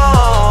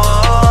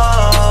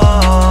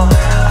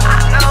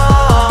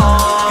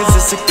know. 'Cause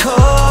it's a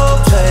cold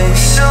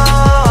place.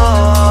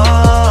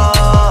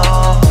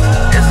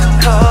 It's a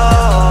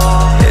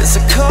cold.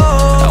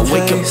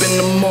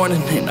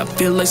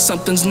 like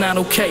something's not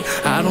okay.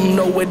 I don't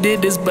know what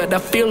it is, but I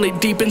feel it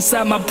deep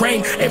inside my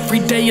brain. Every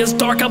day is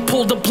dark, I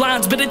pull the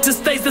blinds, but it just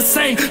stays the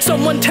same.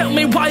 Someone tell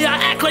me why I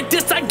act like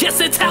this, I guess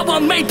it's how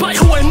I'm made. But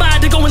who am I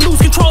to go and lose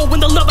control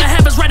when the love I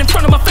have is right in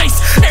front of my face?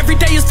 Every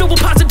day is filled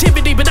with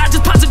positivity, but I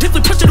just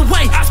positively push it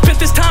away. I spent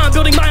this time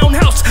building my own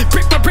house,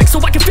 brick by brick, so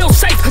I can feel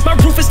safe. My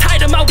roof is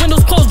tight and my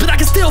windows closed, but I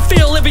can still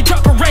feel every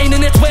drop of rain.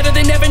 And it's wetter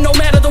than ever, no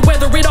matter the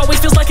weather. It always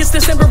feels like it's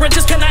December. I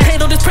just cannot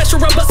handle this pressure.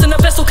 I'm busting a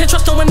vessel, can't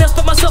trust no one else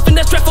but myself, and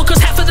that's dreadful. Cause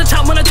half of the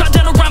time when I jot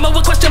down a rhyme, I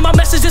will question my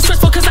message is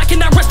stressful. Cause I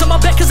cannot rest on my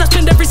bed, cause I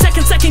spend every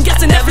second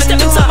guessing every step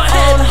inside my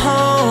head. Old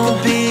home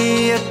could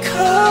be a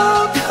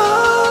cold,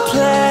 cold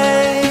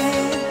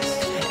place,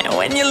 and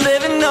when you're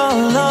living all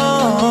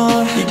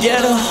alone, you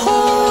get a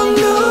whole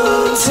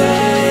new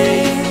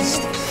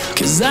taste.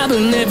 Cause I've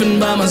been living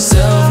by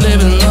myself,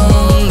 living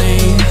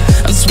lonely.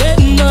 I'm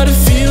sweating but it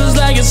feels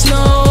like it's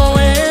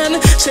snowing.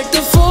 Check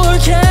the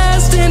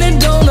forecast and it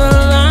don't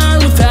align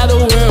with how the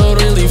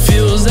world really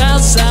feels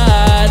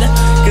outside.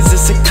 Cause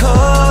it's a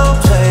cold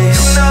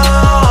place, you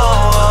know.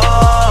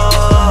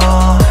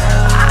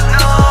 I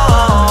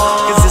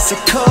know. Cause it's a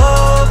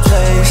cold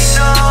place,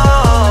 you know.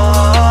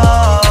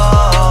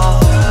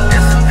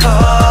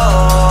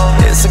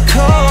 It's a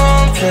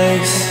cold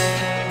place.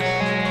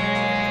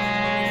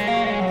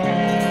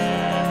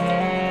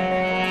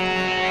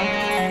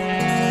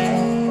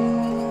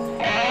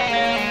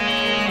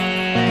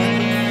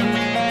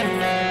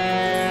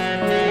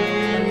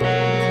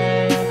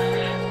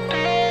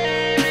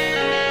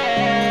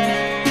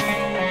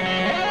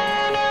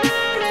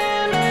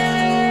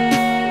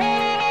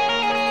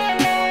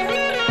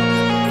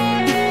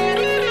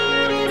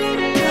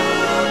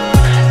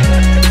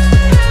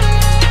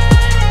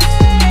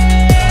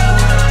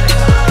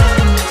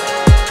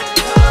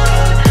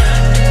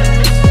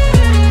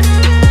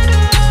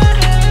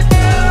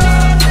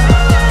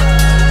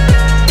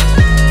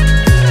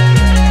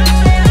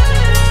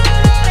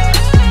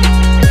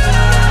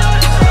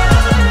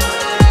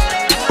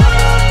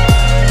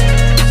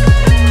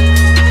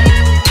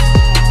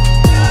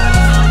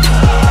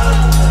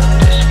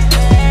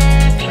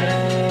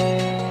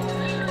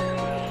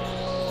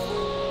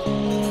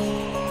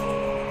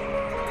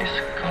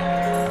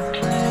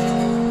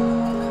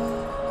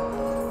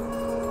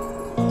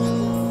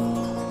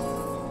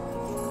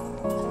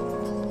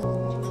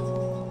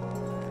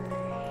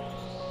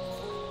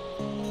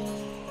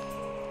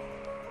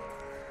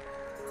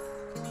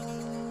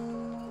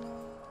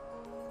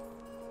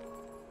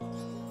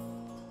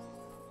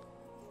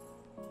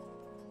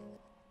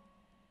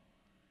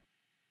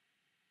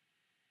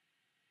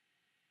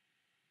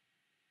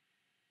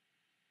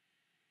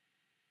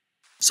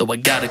 So I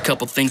got a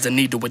couple things I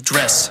need to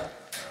address.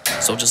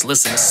 So just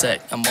listen a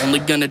sec. I'm only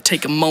gonna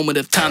take a moment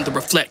of time to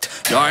reflect.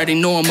 You already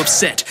know I'm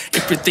upset.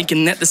 If you're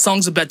thinking that the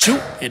song's about you,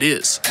 it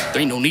is.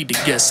 There ain't no need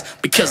to guess,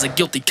 because a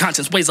guilty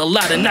conscience weighs a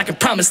lot, and I can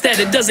promise that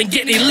it doesn't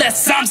get any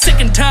less. I'm sick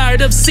and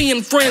tired of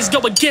seeing friends go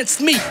against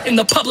me in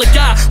the public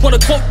eye. Wanna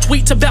quote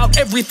tweets about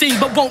everything,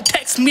 but won't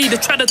text me to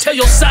try to tell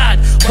your side.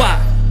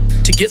 Why?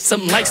 To get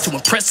some likes, to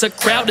impress a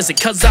crowd? Is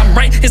it cause I'm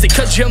right? Is it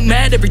cause you're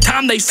mad? Every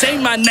time they say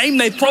my name,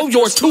 they throw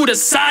yours to the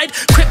side.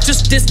 Crypt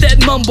just dissed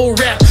that mumble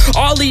rap.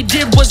 All he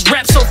did was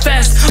rap so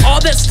fast. All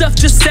that stuff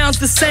just sounds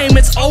the same.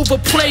 It's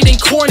overplayed and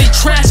corny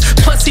trash.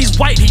 Plus he's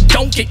white, he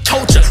don't get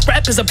culture.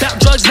 Rap is about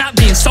drugs, not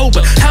being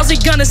sober. How's he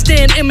gonna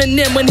stand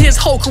Eminem when his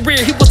whole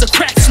career he was a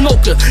crack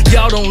smoker?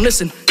 Y'all don't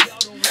listen,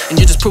 and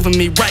you're just proving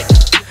me right.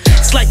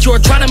 It's like you're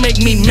trying to make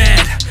me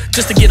mad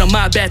just to get on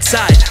my bad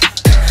side.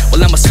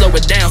 Well, I'ma slow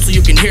it down so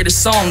you can hear the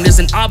song. There's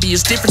an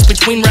obvious difference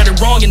between right and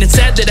wrong, and it's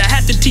sad that I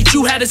have to teach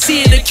you how to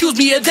see it. Accuse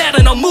me of that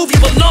and I'll move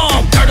you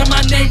along. Heard of my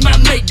name, I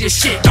made this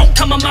shit. Don't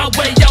come on my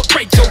way, I'll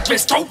break your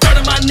wrist. Throw dirt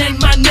on my name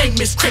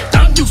is Crypt.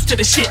 I'm used to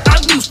the shit, I'm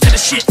used to the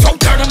shit. Throw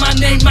dirt on my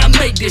name, I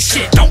made this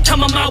shit. Don't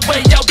come on my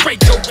way, I'll break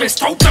your wrist.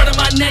 Throw dirt on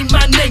my name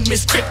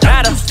is Crypt.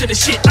 I'm used to the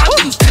shit, I'm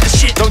used to the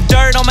shit. Throw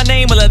dirt on my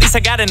name, well at least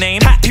I got a name.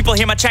 People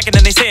hear my track and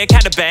then they say it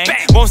kinda bang.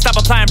 Won't stop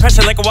applying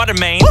pressure like a water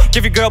main.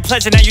 Give your girl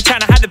pleasure, now you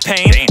trying to hide the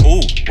pain.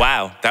 Ooh,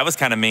 wow, that was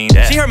kinda mean.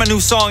 She heard my new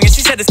song and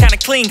she said it's kinda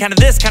clean, kinda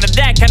this, kinda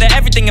that, kinda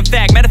everything in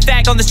fact. Matter of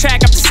fact, on this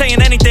track I'm just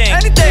saying anything.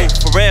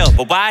 For real,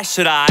 but why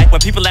should I?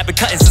 When people have been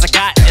cutting since I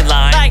got in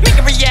line. Like, make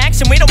a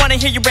reaction, we don't wanna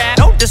hear you rap.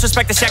 No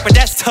disrespect the shack, but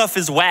that's tough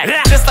as whack.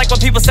 Just like when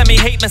people send me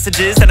hate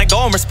messages, then I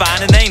go and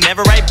respond and they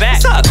never write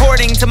back.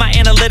 According to my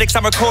analytics,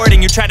 I'm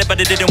recording. You tried it,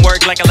 but it didn't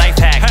work like a life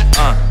hack.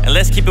 And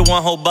let's keep it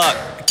one whole buck.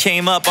 I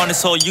came up on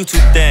this whole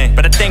YouTube thing,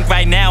 but I think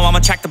right now I'm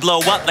on track to blow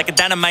up like a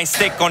dynamite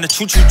stick on a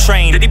choo-choo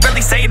train. Did he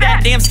really say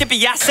that? Damn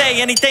Skippy, I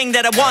say anything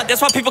that I want.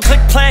 That's why people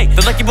click play.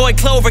 The lucky boy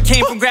Clover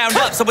came from ground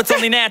up, so it's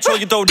only natural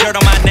you throw dirt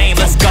on my name.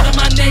 Let's go. Throw dirt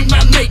on my name,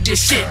 I made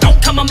this shit.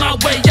 Don't come on my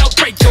way, I'll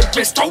break your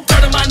wrist. Throw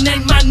dirt on my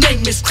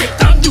name is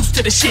Crypt. I'm used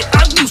to the shit,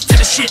 I'm used to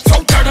the shit.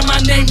 Throw dirt on my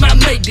name, I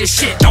made this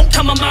shit. Don't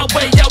come on my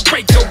way, I'll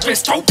break your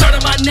wrist. Throw dirt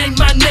on my name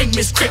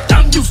is Crypt.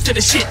 I'm used to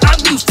the shit, I'm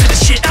used to the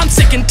shit. I'm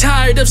sick and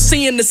tired of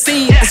seeing the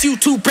scene. This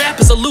YouTube rap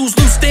is a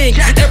lose-lose thing.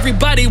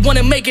 Everybody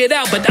wanna make it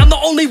out, but I'm the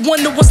only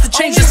one that wants to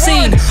change the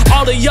scene.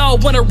 All of y'all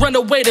wanna run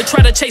away to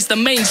try to chase the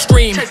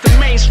mainstream.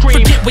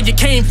 Forget where you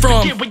came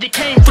from.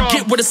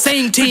 Forget we're the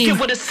same team.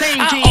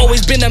 I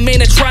always been the man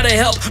to try to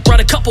help. Brought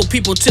a couple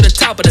people to the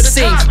top of the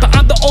scene, but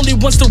I'm the only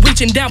one still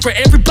reaching down for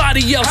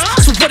everybody else.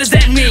 So what does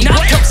that mean?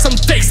 I've helped some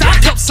fakes,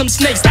 I've helped some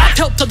snakes, I've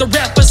helped other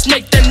rappers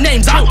make their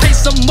names. I've paved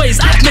some ways,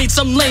 I've made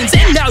some lanes,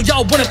 and now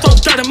y'all wanna throw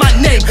dirt in my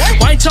name.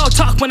 Why ain't y'all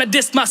talk when I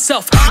diss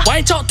myself? Why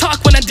ain't y'all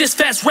talk when I diss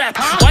fast rap?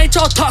 Why ain't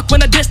y'all talk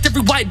when I dissed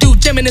every white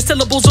dude jamming his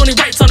syllables only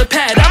writes on the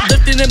pad? I'm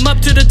lifting him up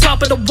to the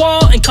top of the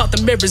wall and caught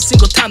them every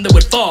single time they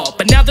would fall.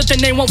 But now that their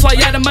name won't fly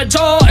out of my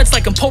jaw, it's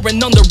like I'm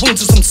pouring on their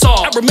wounds with some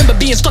salt. I remember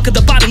being stuck at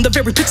the bottom, the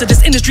very pits of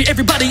this industry,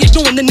 everybody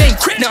ignoring the name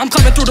Crypt. Now I'm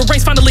climbing through the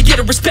ranks, finally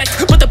getting respect,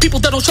 but the people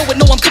that don't show it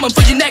know I'm coming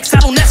for you next. I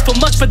don't ask for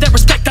much, for that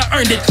respect I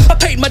earned it. I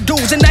paid my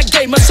dues and I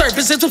gave my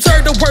service. It's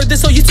absurd to word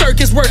this, so you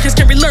circus workers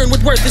can relearn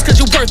with worthless, cause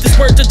you worthless.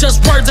 Words are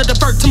just words that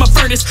divert to my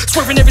furnace,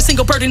 swerving every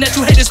single burden that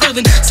you hate is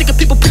hurling. Sick of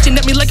people preaching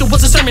at me like it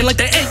was a sermon, like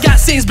they ain't got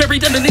sins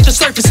buried underneath the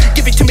surface.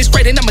 Give it to me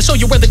straight and I'ma show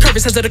you where the curve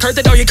is. Has it occurred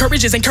that all your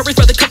courage is encouraged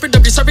by the comfort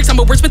of your cervix? I'm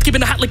a wordsmith,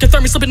 keeping it hot like a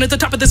thermos, slipping at the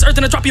top of this earth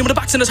and I drop you in the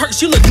box and it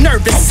hurts. You look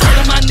nervous. Don't turn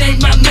on my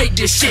name, I made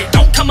this shit.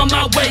 Don't come on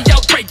my way,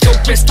 I'll break your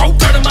wrist. Don't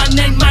turn on my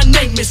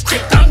name is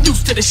Crypt. I'm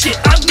used to the shit,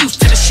 I'm used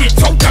to the shit.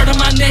 Don't turn on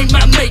my name,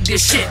 I made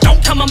this shit.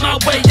 Don't come on my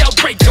way, I'll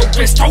break your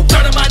wrist. Don't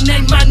turn on my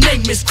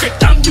name is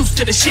Crypt. I'm used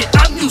to the shit,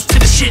 I'm used to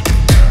the shit.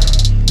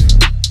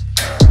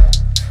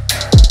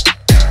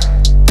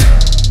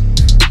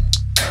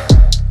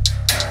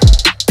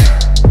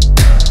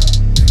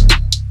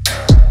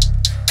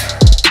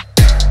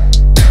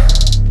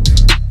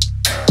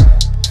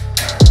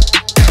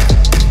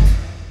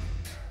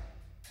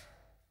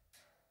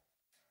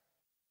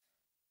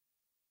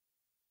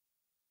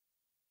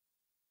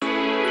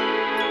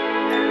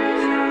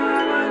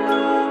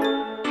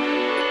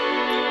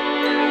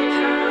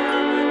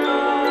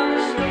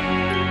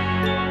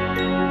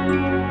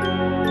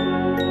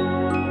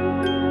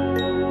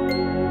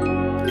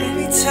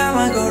 Time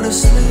I go to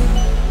sleep,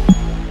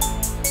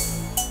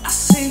 I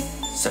see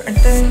certain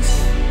things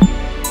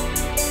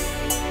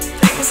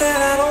that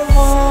I don't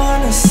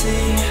wanna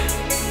see,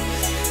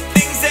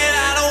 things that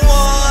I don't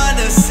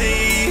wanna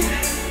see,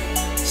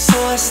 so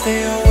I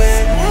stay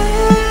away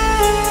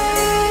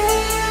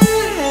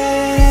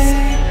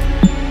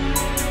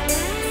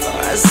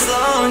for as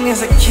long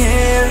as I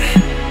can,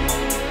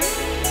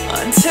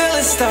 until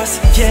it starts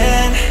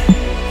again,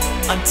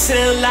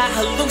 until I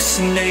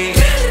hallucinate.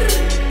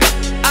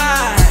 I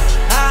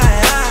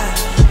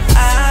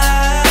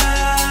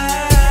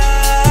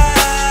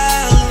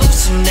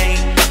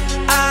hallucinate.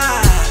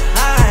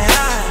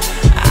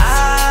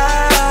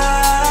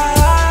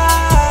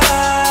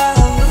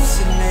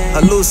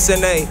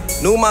 Hallucinate.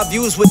 Knew my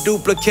views would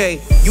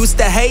duplicate. Used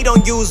to hate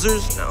on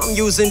users, now I'm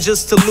using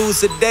just to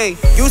lose a day.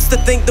 Used to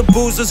think the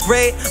booze was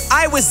great,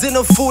 I was in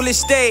a foolish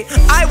state.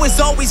 I was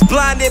always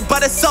blinded by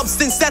the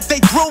substance that they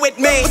threw at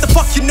me. What the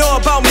fuck you know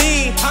about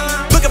me?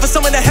 Looking for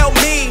someone to help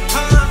me.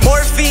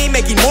 Morphine,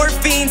 making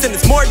morphines, and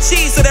it's more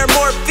cheese, so they're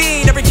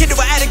morphine. Every kid to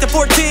an addict at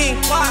 14,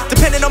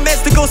 depending on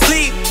meds to go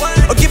sleep,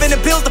 or giving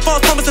them pills to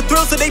false promise of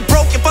thrills, so they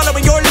broke and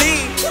following your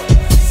lead.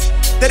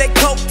 That they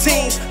coke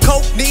teens,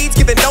 coke needs,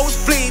 giving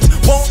nosebleeds.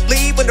 Won't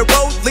leave when the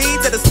road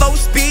leads at a slow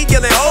speed,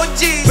 yelling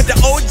OGs. With the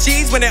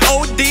OGs when they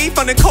OD,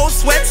 finding cold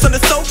sweats on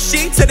the soak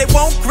sheets, and they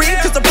won't grieve,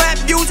 cause the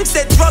rap music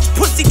said drugs,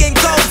 pussy, and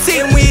gold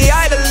teeth. And we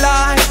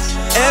idolize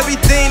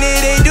everything that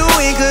they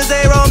doing, cause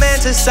they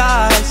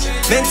romanticize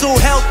mental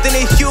health and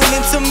a human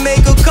to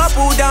make a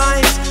couple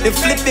dimes, then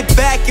flip it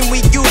back and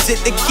we use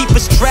it to keep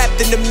us trapped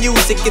in the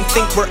music and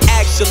think we're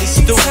actually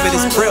stupid.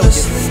 It's brilliant.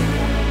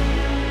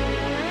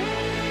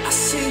 I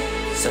see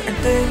certain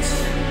things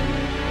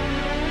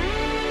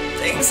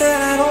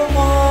that I don't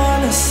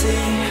wanna see,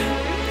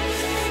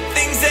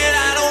 things that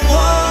I don't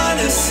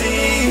wanna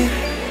see,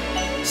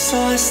 so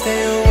I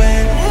stay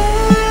away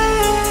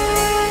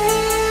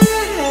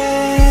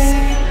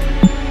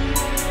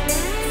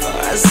for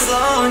as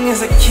long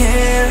as I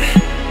can,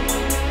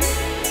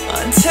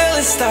 until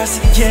it starts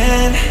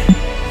again,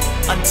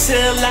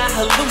 until I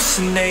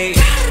hallucinate.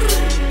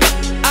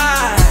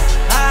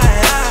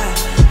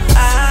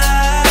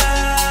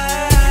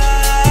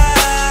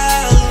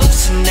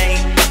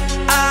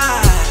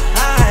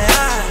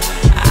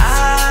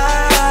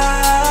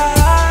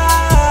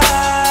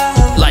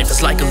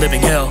 Like a living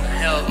hell.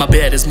 My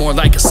bed is more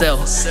like a cell,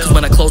 cause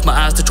when I close my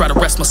eyes to try to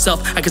rest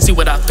myself, I can see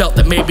what I felt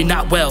that made me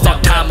not well.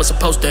 Thought time was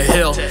supposed to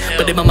heal,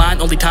 but in my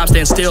mind only time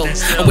stands still.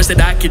 I wish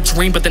that I could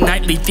dream, but the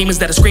nightly demons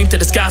that I scream to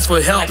the skies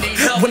for help.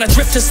 When I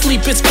drift to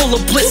sleep, it's full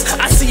of bliss.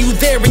 I see you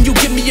there and you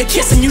give me a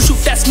kiss, and you shoot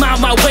that smile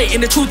my way,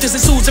 and the truth is it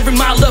soothes every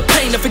mile of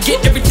pain. I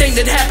forget everything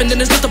that happened, and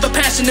there's nothing but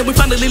passion, and we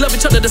finally love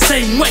each other the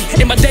same way.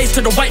 In my days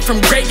turn to white from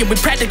gray, and we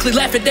practically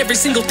laugh at every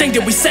single thing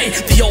that we say.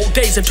 The old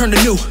days have turned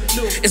to new,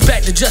 it's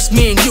back to just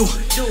me and you.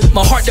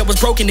 My heart that was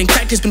broken broken and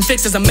cracked has been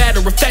fixed. As a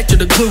matter of fact,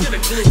 you're the glue.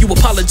 You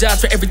apologize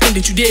for everything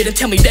that you did and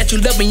tell me that you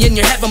love me and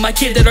you're having my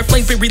kid, that our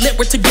flames be relit,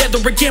 we're together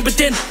again. But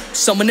then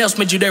someone else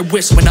made you their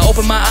wish. When I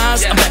open my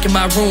eyes, I'm back in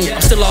my room.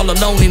 I'm still all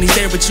alone and he's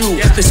there with you.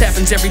 This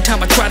happens every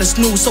time I try to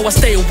snooze, so I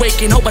stay awake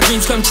and hope my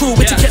dreams come true.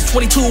 But you catch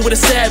 22 with a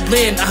sad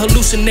blend. I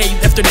hallucinate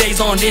after days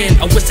on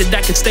end. I wish that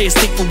I could stay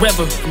asleep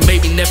forever, or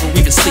maybe never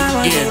even sleep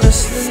again.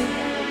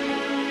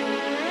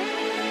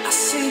 I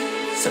see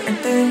certain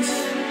things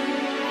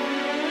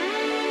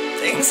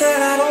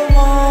that I don't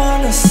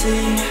wanna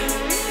see,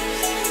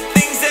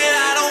 things that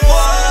I don't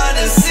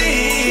wanna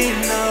see,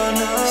 no,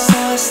 no. So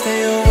I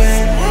stay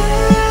away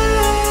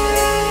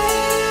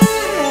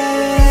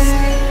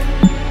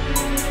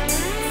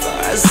for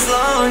as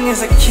long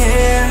as I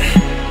can,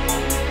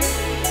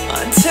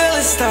 until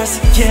it starts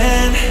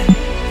again,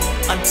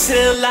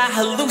 until I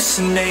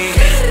hallucinate.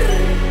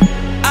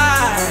 I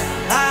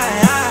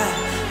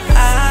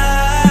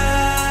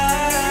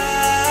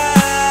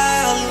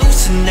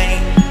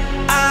hallucinate.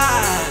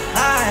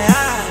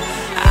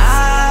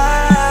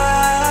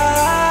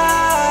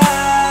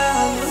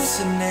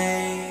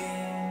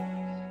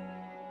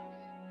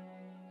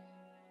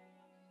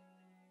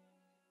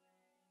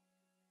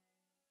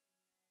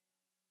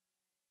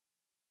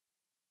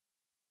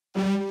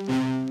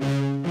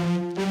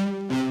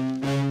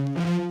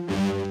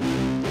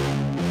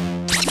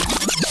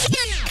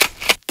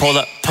 Pull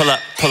up, pull up,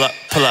 pull up,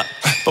 pull up.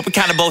 But we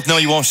kinda both know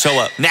you won't show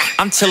up. Nah,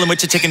 I'm chilling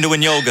with your chicken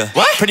doing yoga.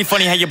 What? Pretty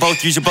funny how you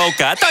both use your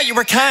boca. I thought you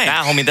were kind.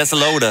 Nah, homie, that's a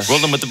loader.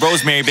 Rolling with the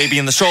rosemary baby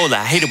in the stroller.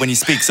 I hate it when you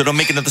speak, so don't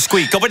make another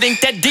squeak. Oh, it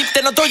ain't that deep,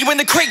 then I'll throw you in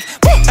the creek.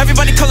 Woo!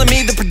 Everybody calling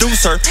me the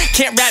producer.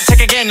 Can't rap,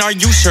 check again, are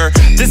you sure?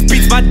 This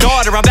beat's my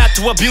daughter, I'm about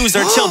to abuse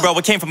her. Chill, bro,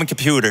 it came from a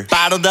computer.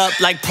 Bottled up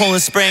like pulling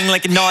spring,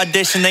 like an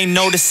audition, they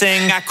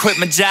noticing. I quit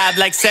my job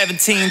like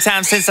 17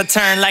 times since I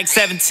turned like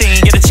 17.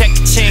 Get a check,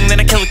 ching,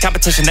 then I kill the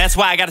competition. That's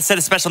why I got a set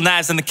of special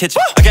knives in the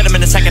kitchen. I'll get them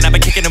in a second, I've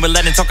been kicking it with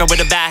lead and talking with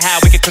about how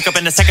we could cook up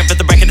in a second. For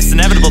the record, it's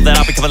inevitable that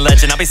I'll become a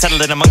legend. I'll be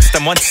settling amongst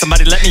them once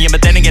somebody let me in,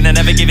 but then again, I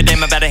never gave a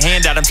damn about a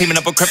handout. I'm teaming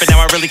up with Crypt, now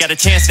I really got a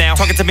chance now.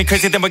 Talking to me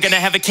crazy, then we're gonna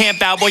have a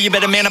camp out. Boy, you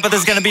better man up, or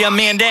there's gonna be a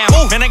man down.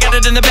 Ooh, man, I got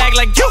it in the bag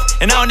like you,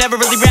 and I don't ever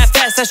really rap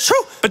fast, that's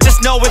true. But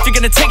just know if you're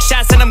gonna take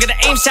shots, then I'm gonna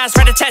aim shots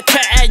right at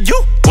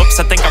you. Whoops,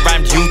 I think I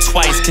rhymed you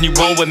twice. Can you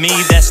roll with me?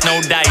 That's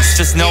no dice.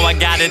 Just know I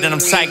got it and I'm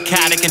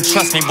psychotic, and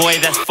trust me, boy,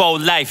 that's full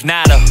life.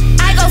 Nato.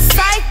 I go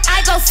psych,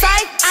 I go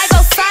psych, I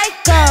go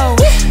psycho.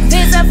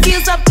 There's a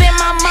fuse up in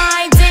my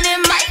mind and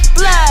it might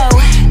blow.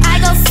 I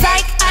go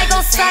psych, I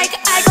go psych,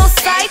 I go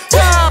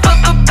psycho.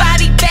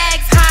 Body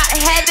bags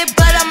hot-headed,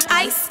 but I'm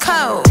ice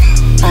cold.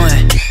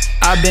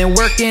 I've been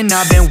working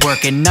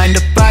 9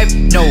 to 5,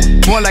 no,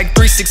 more like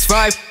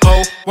 365.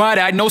 Oh,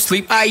 wide-eyed, no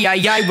sleep,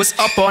 I was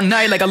up all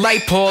night like a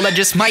light pole. I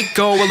just might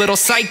go a little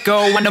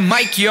psycho on the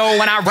mic, yo.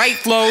 When I write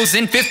flows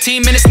in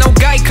 15 minutes, no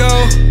Geico.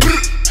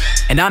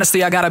 And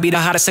honestly, I gotta be the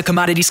hottest of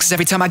commodities, cause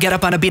every time I get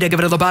up on a beat, I give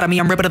it a lobotomy.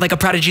 I'm ripping it like a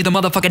prodigy. The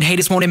motherfucking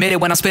haters won't admit it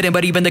when I'm spitting,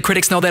 but even the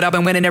critics know that I've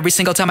been winning every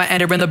single time I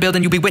enter in the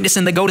building. You be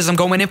witnessing the goat as I'm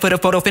going in for the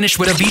photo finish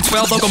with a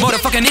V12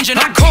 locomotive fucking engine.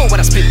 I'm cold when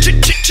I spit,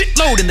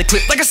 load in the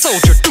clip like a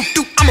soldier.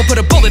 I'ma put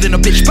a bullet in a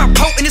bitch. Pop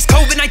potent is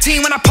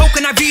COVID-19 when I poke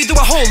an IV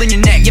through a hole in your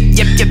neck.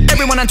 Yep.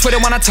 Everyone on Twitter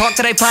wanna talk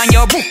till they find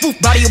your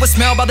body was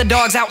smelled by the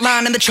dogs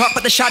outlined in the chalk,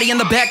 but the shotty in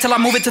the back till I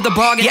move it to the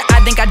bargain. Yeah,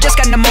 I think I just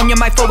got pneumonia.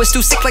 My flow is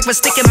too sick, like we're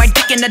sticking my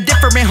dick in a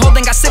different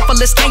holding. Got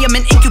syphilis, I am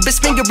an incubus,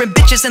 fingering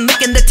bitches and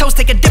licking the toes.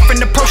 Take a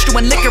different approach to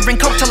liquor and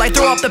coke till I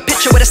throw off the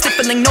picture with a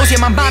stiffling nose. Yeah,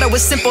 my motto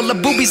is simple: the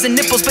boobies and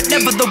nipples, but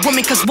never the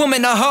woman, cause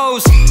women are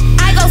hoes.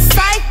 I go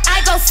psych,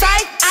 I go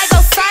psych, I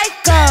go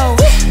psycho.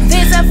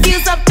 There's a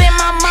fuse up in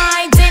my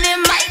mind and it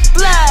might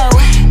blow.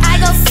 I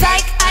go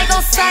psych, I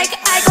go psych,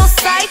 I go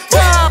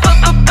psycho.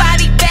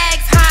 Body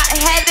bags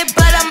hot-headed,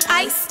 but I'm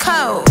ice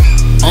cold.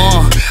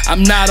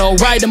 I'm not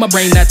alright in my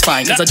brain, that's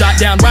fine, cause I jot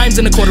down rhymes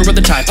in a quarter of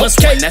the time. Plus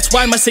one, that's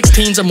why my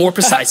 16s are more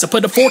precise. I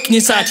put a fork in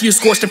your side till you're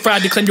scorched and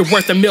fried to claim you're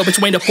worth a meal, but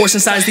you ain't a portion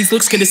size. These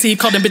looks can deceive,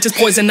 call them bitches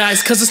poison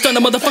eyes, cause I stun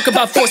a motherfucker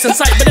about force and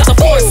sight, but it's a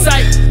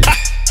foresight.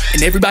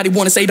 And everybody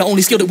wanna say the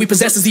only skill that we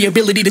possess is the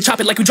ability to chop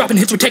it like we dropping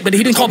hits with tech, but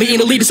he didn't call me an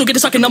elitist, so get a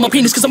sucking on my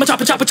penis, cause I'm a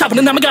chopper,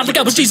 and I'm a god like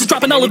I was Jesus,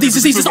 dropping all of these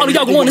diseases. All of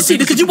y'all gon' wanna see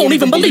this, cause you won't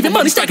even believe it.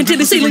 Money stacking to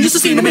the ceiling, used to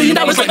see $1 million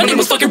like my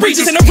name was fucking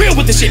Regis. And I'm real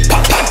with the shit,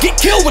 pop,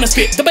 get killed when I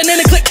spit. The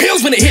banana clip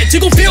pills when it hits,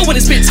 you gon' feel when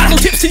it spits. I go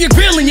tips to your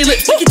grill and your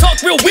lips, think you talk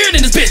real weird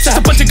in this bitch. Just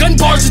a bunch of gun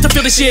bars just to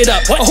fill this shit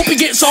up. I hope you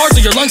get SARS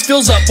or your lungs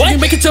fills up. You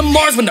make it to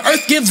Mars when the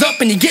earth gives up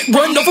and you get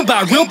run over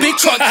by a real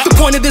big truck. The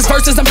point of this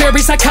verse is I'm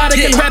very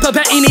psychotic and rap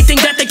about anything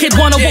that the kid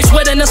wanna. Won't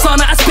sweat in the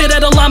sauna, I spit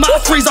at a llama, I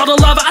freeze all the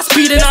lava, I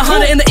speed it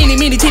 100 in the eeny,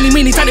 meeny, teeny,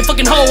 meeny, tiny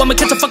fucking hole. I'ma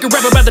catch a fucking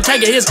rapper by the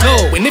tag of his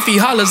toe. And if he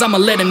hollers, I'ma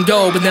let him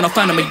go, but then I'll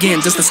find him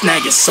again just to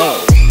snag his soul.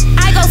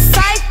 I go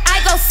psych,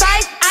 I go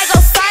psych, I go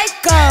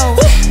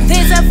psycho.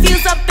 There's a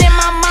fuse up in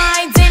my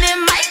mind and it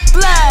might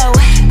blow.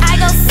 I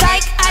go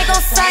psych, I go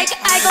psych,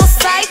 I go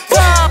psycho.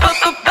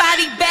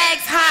 Body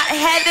bags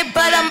hot-headed,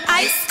 but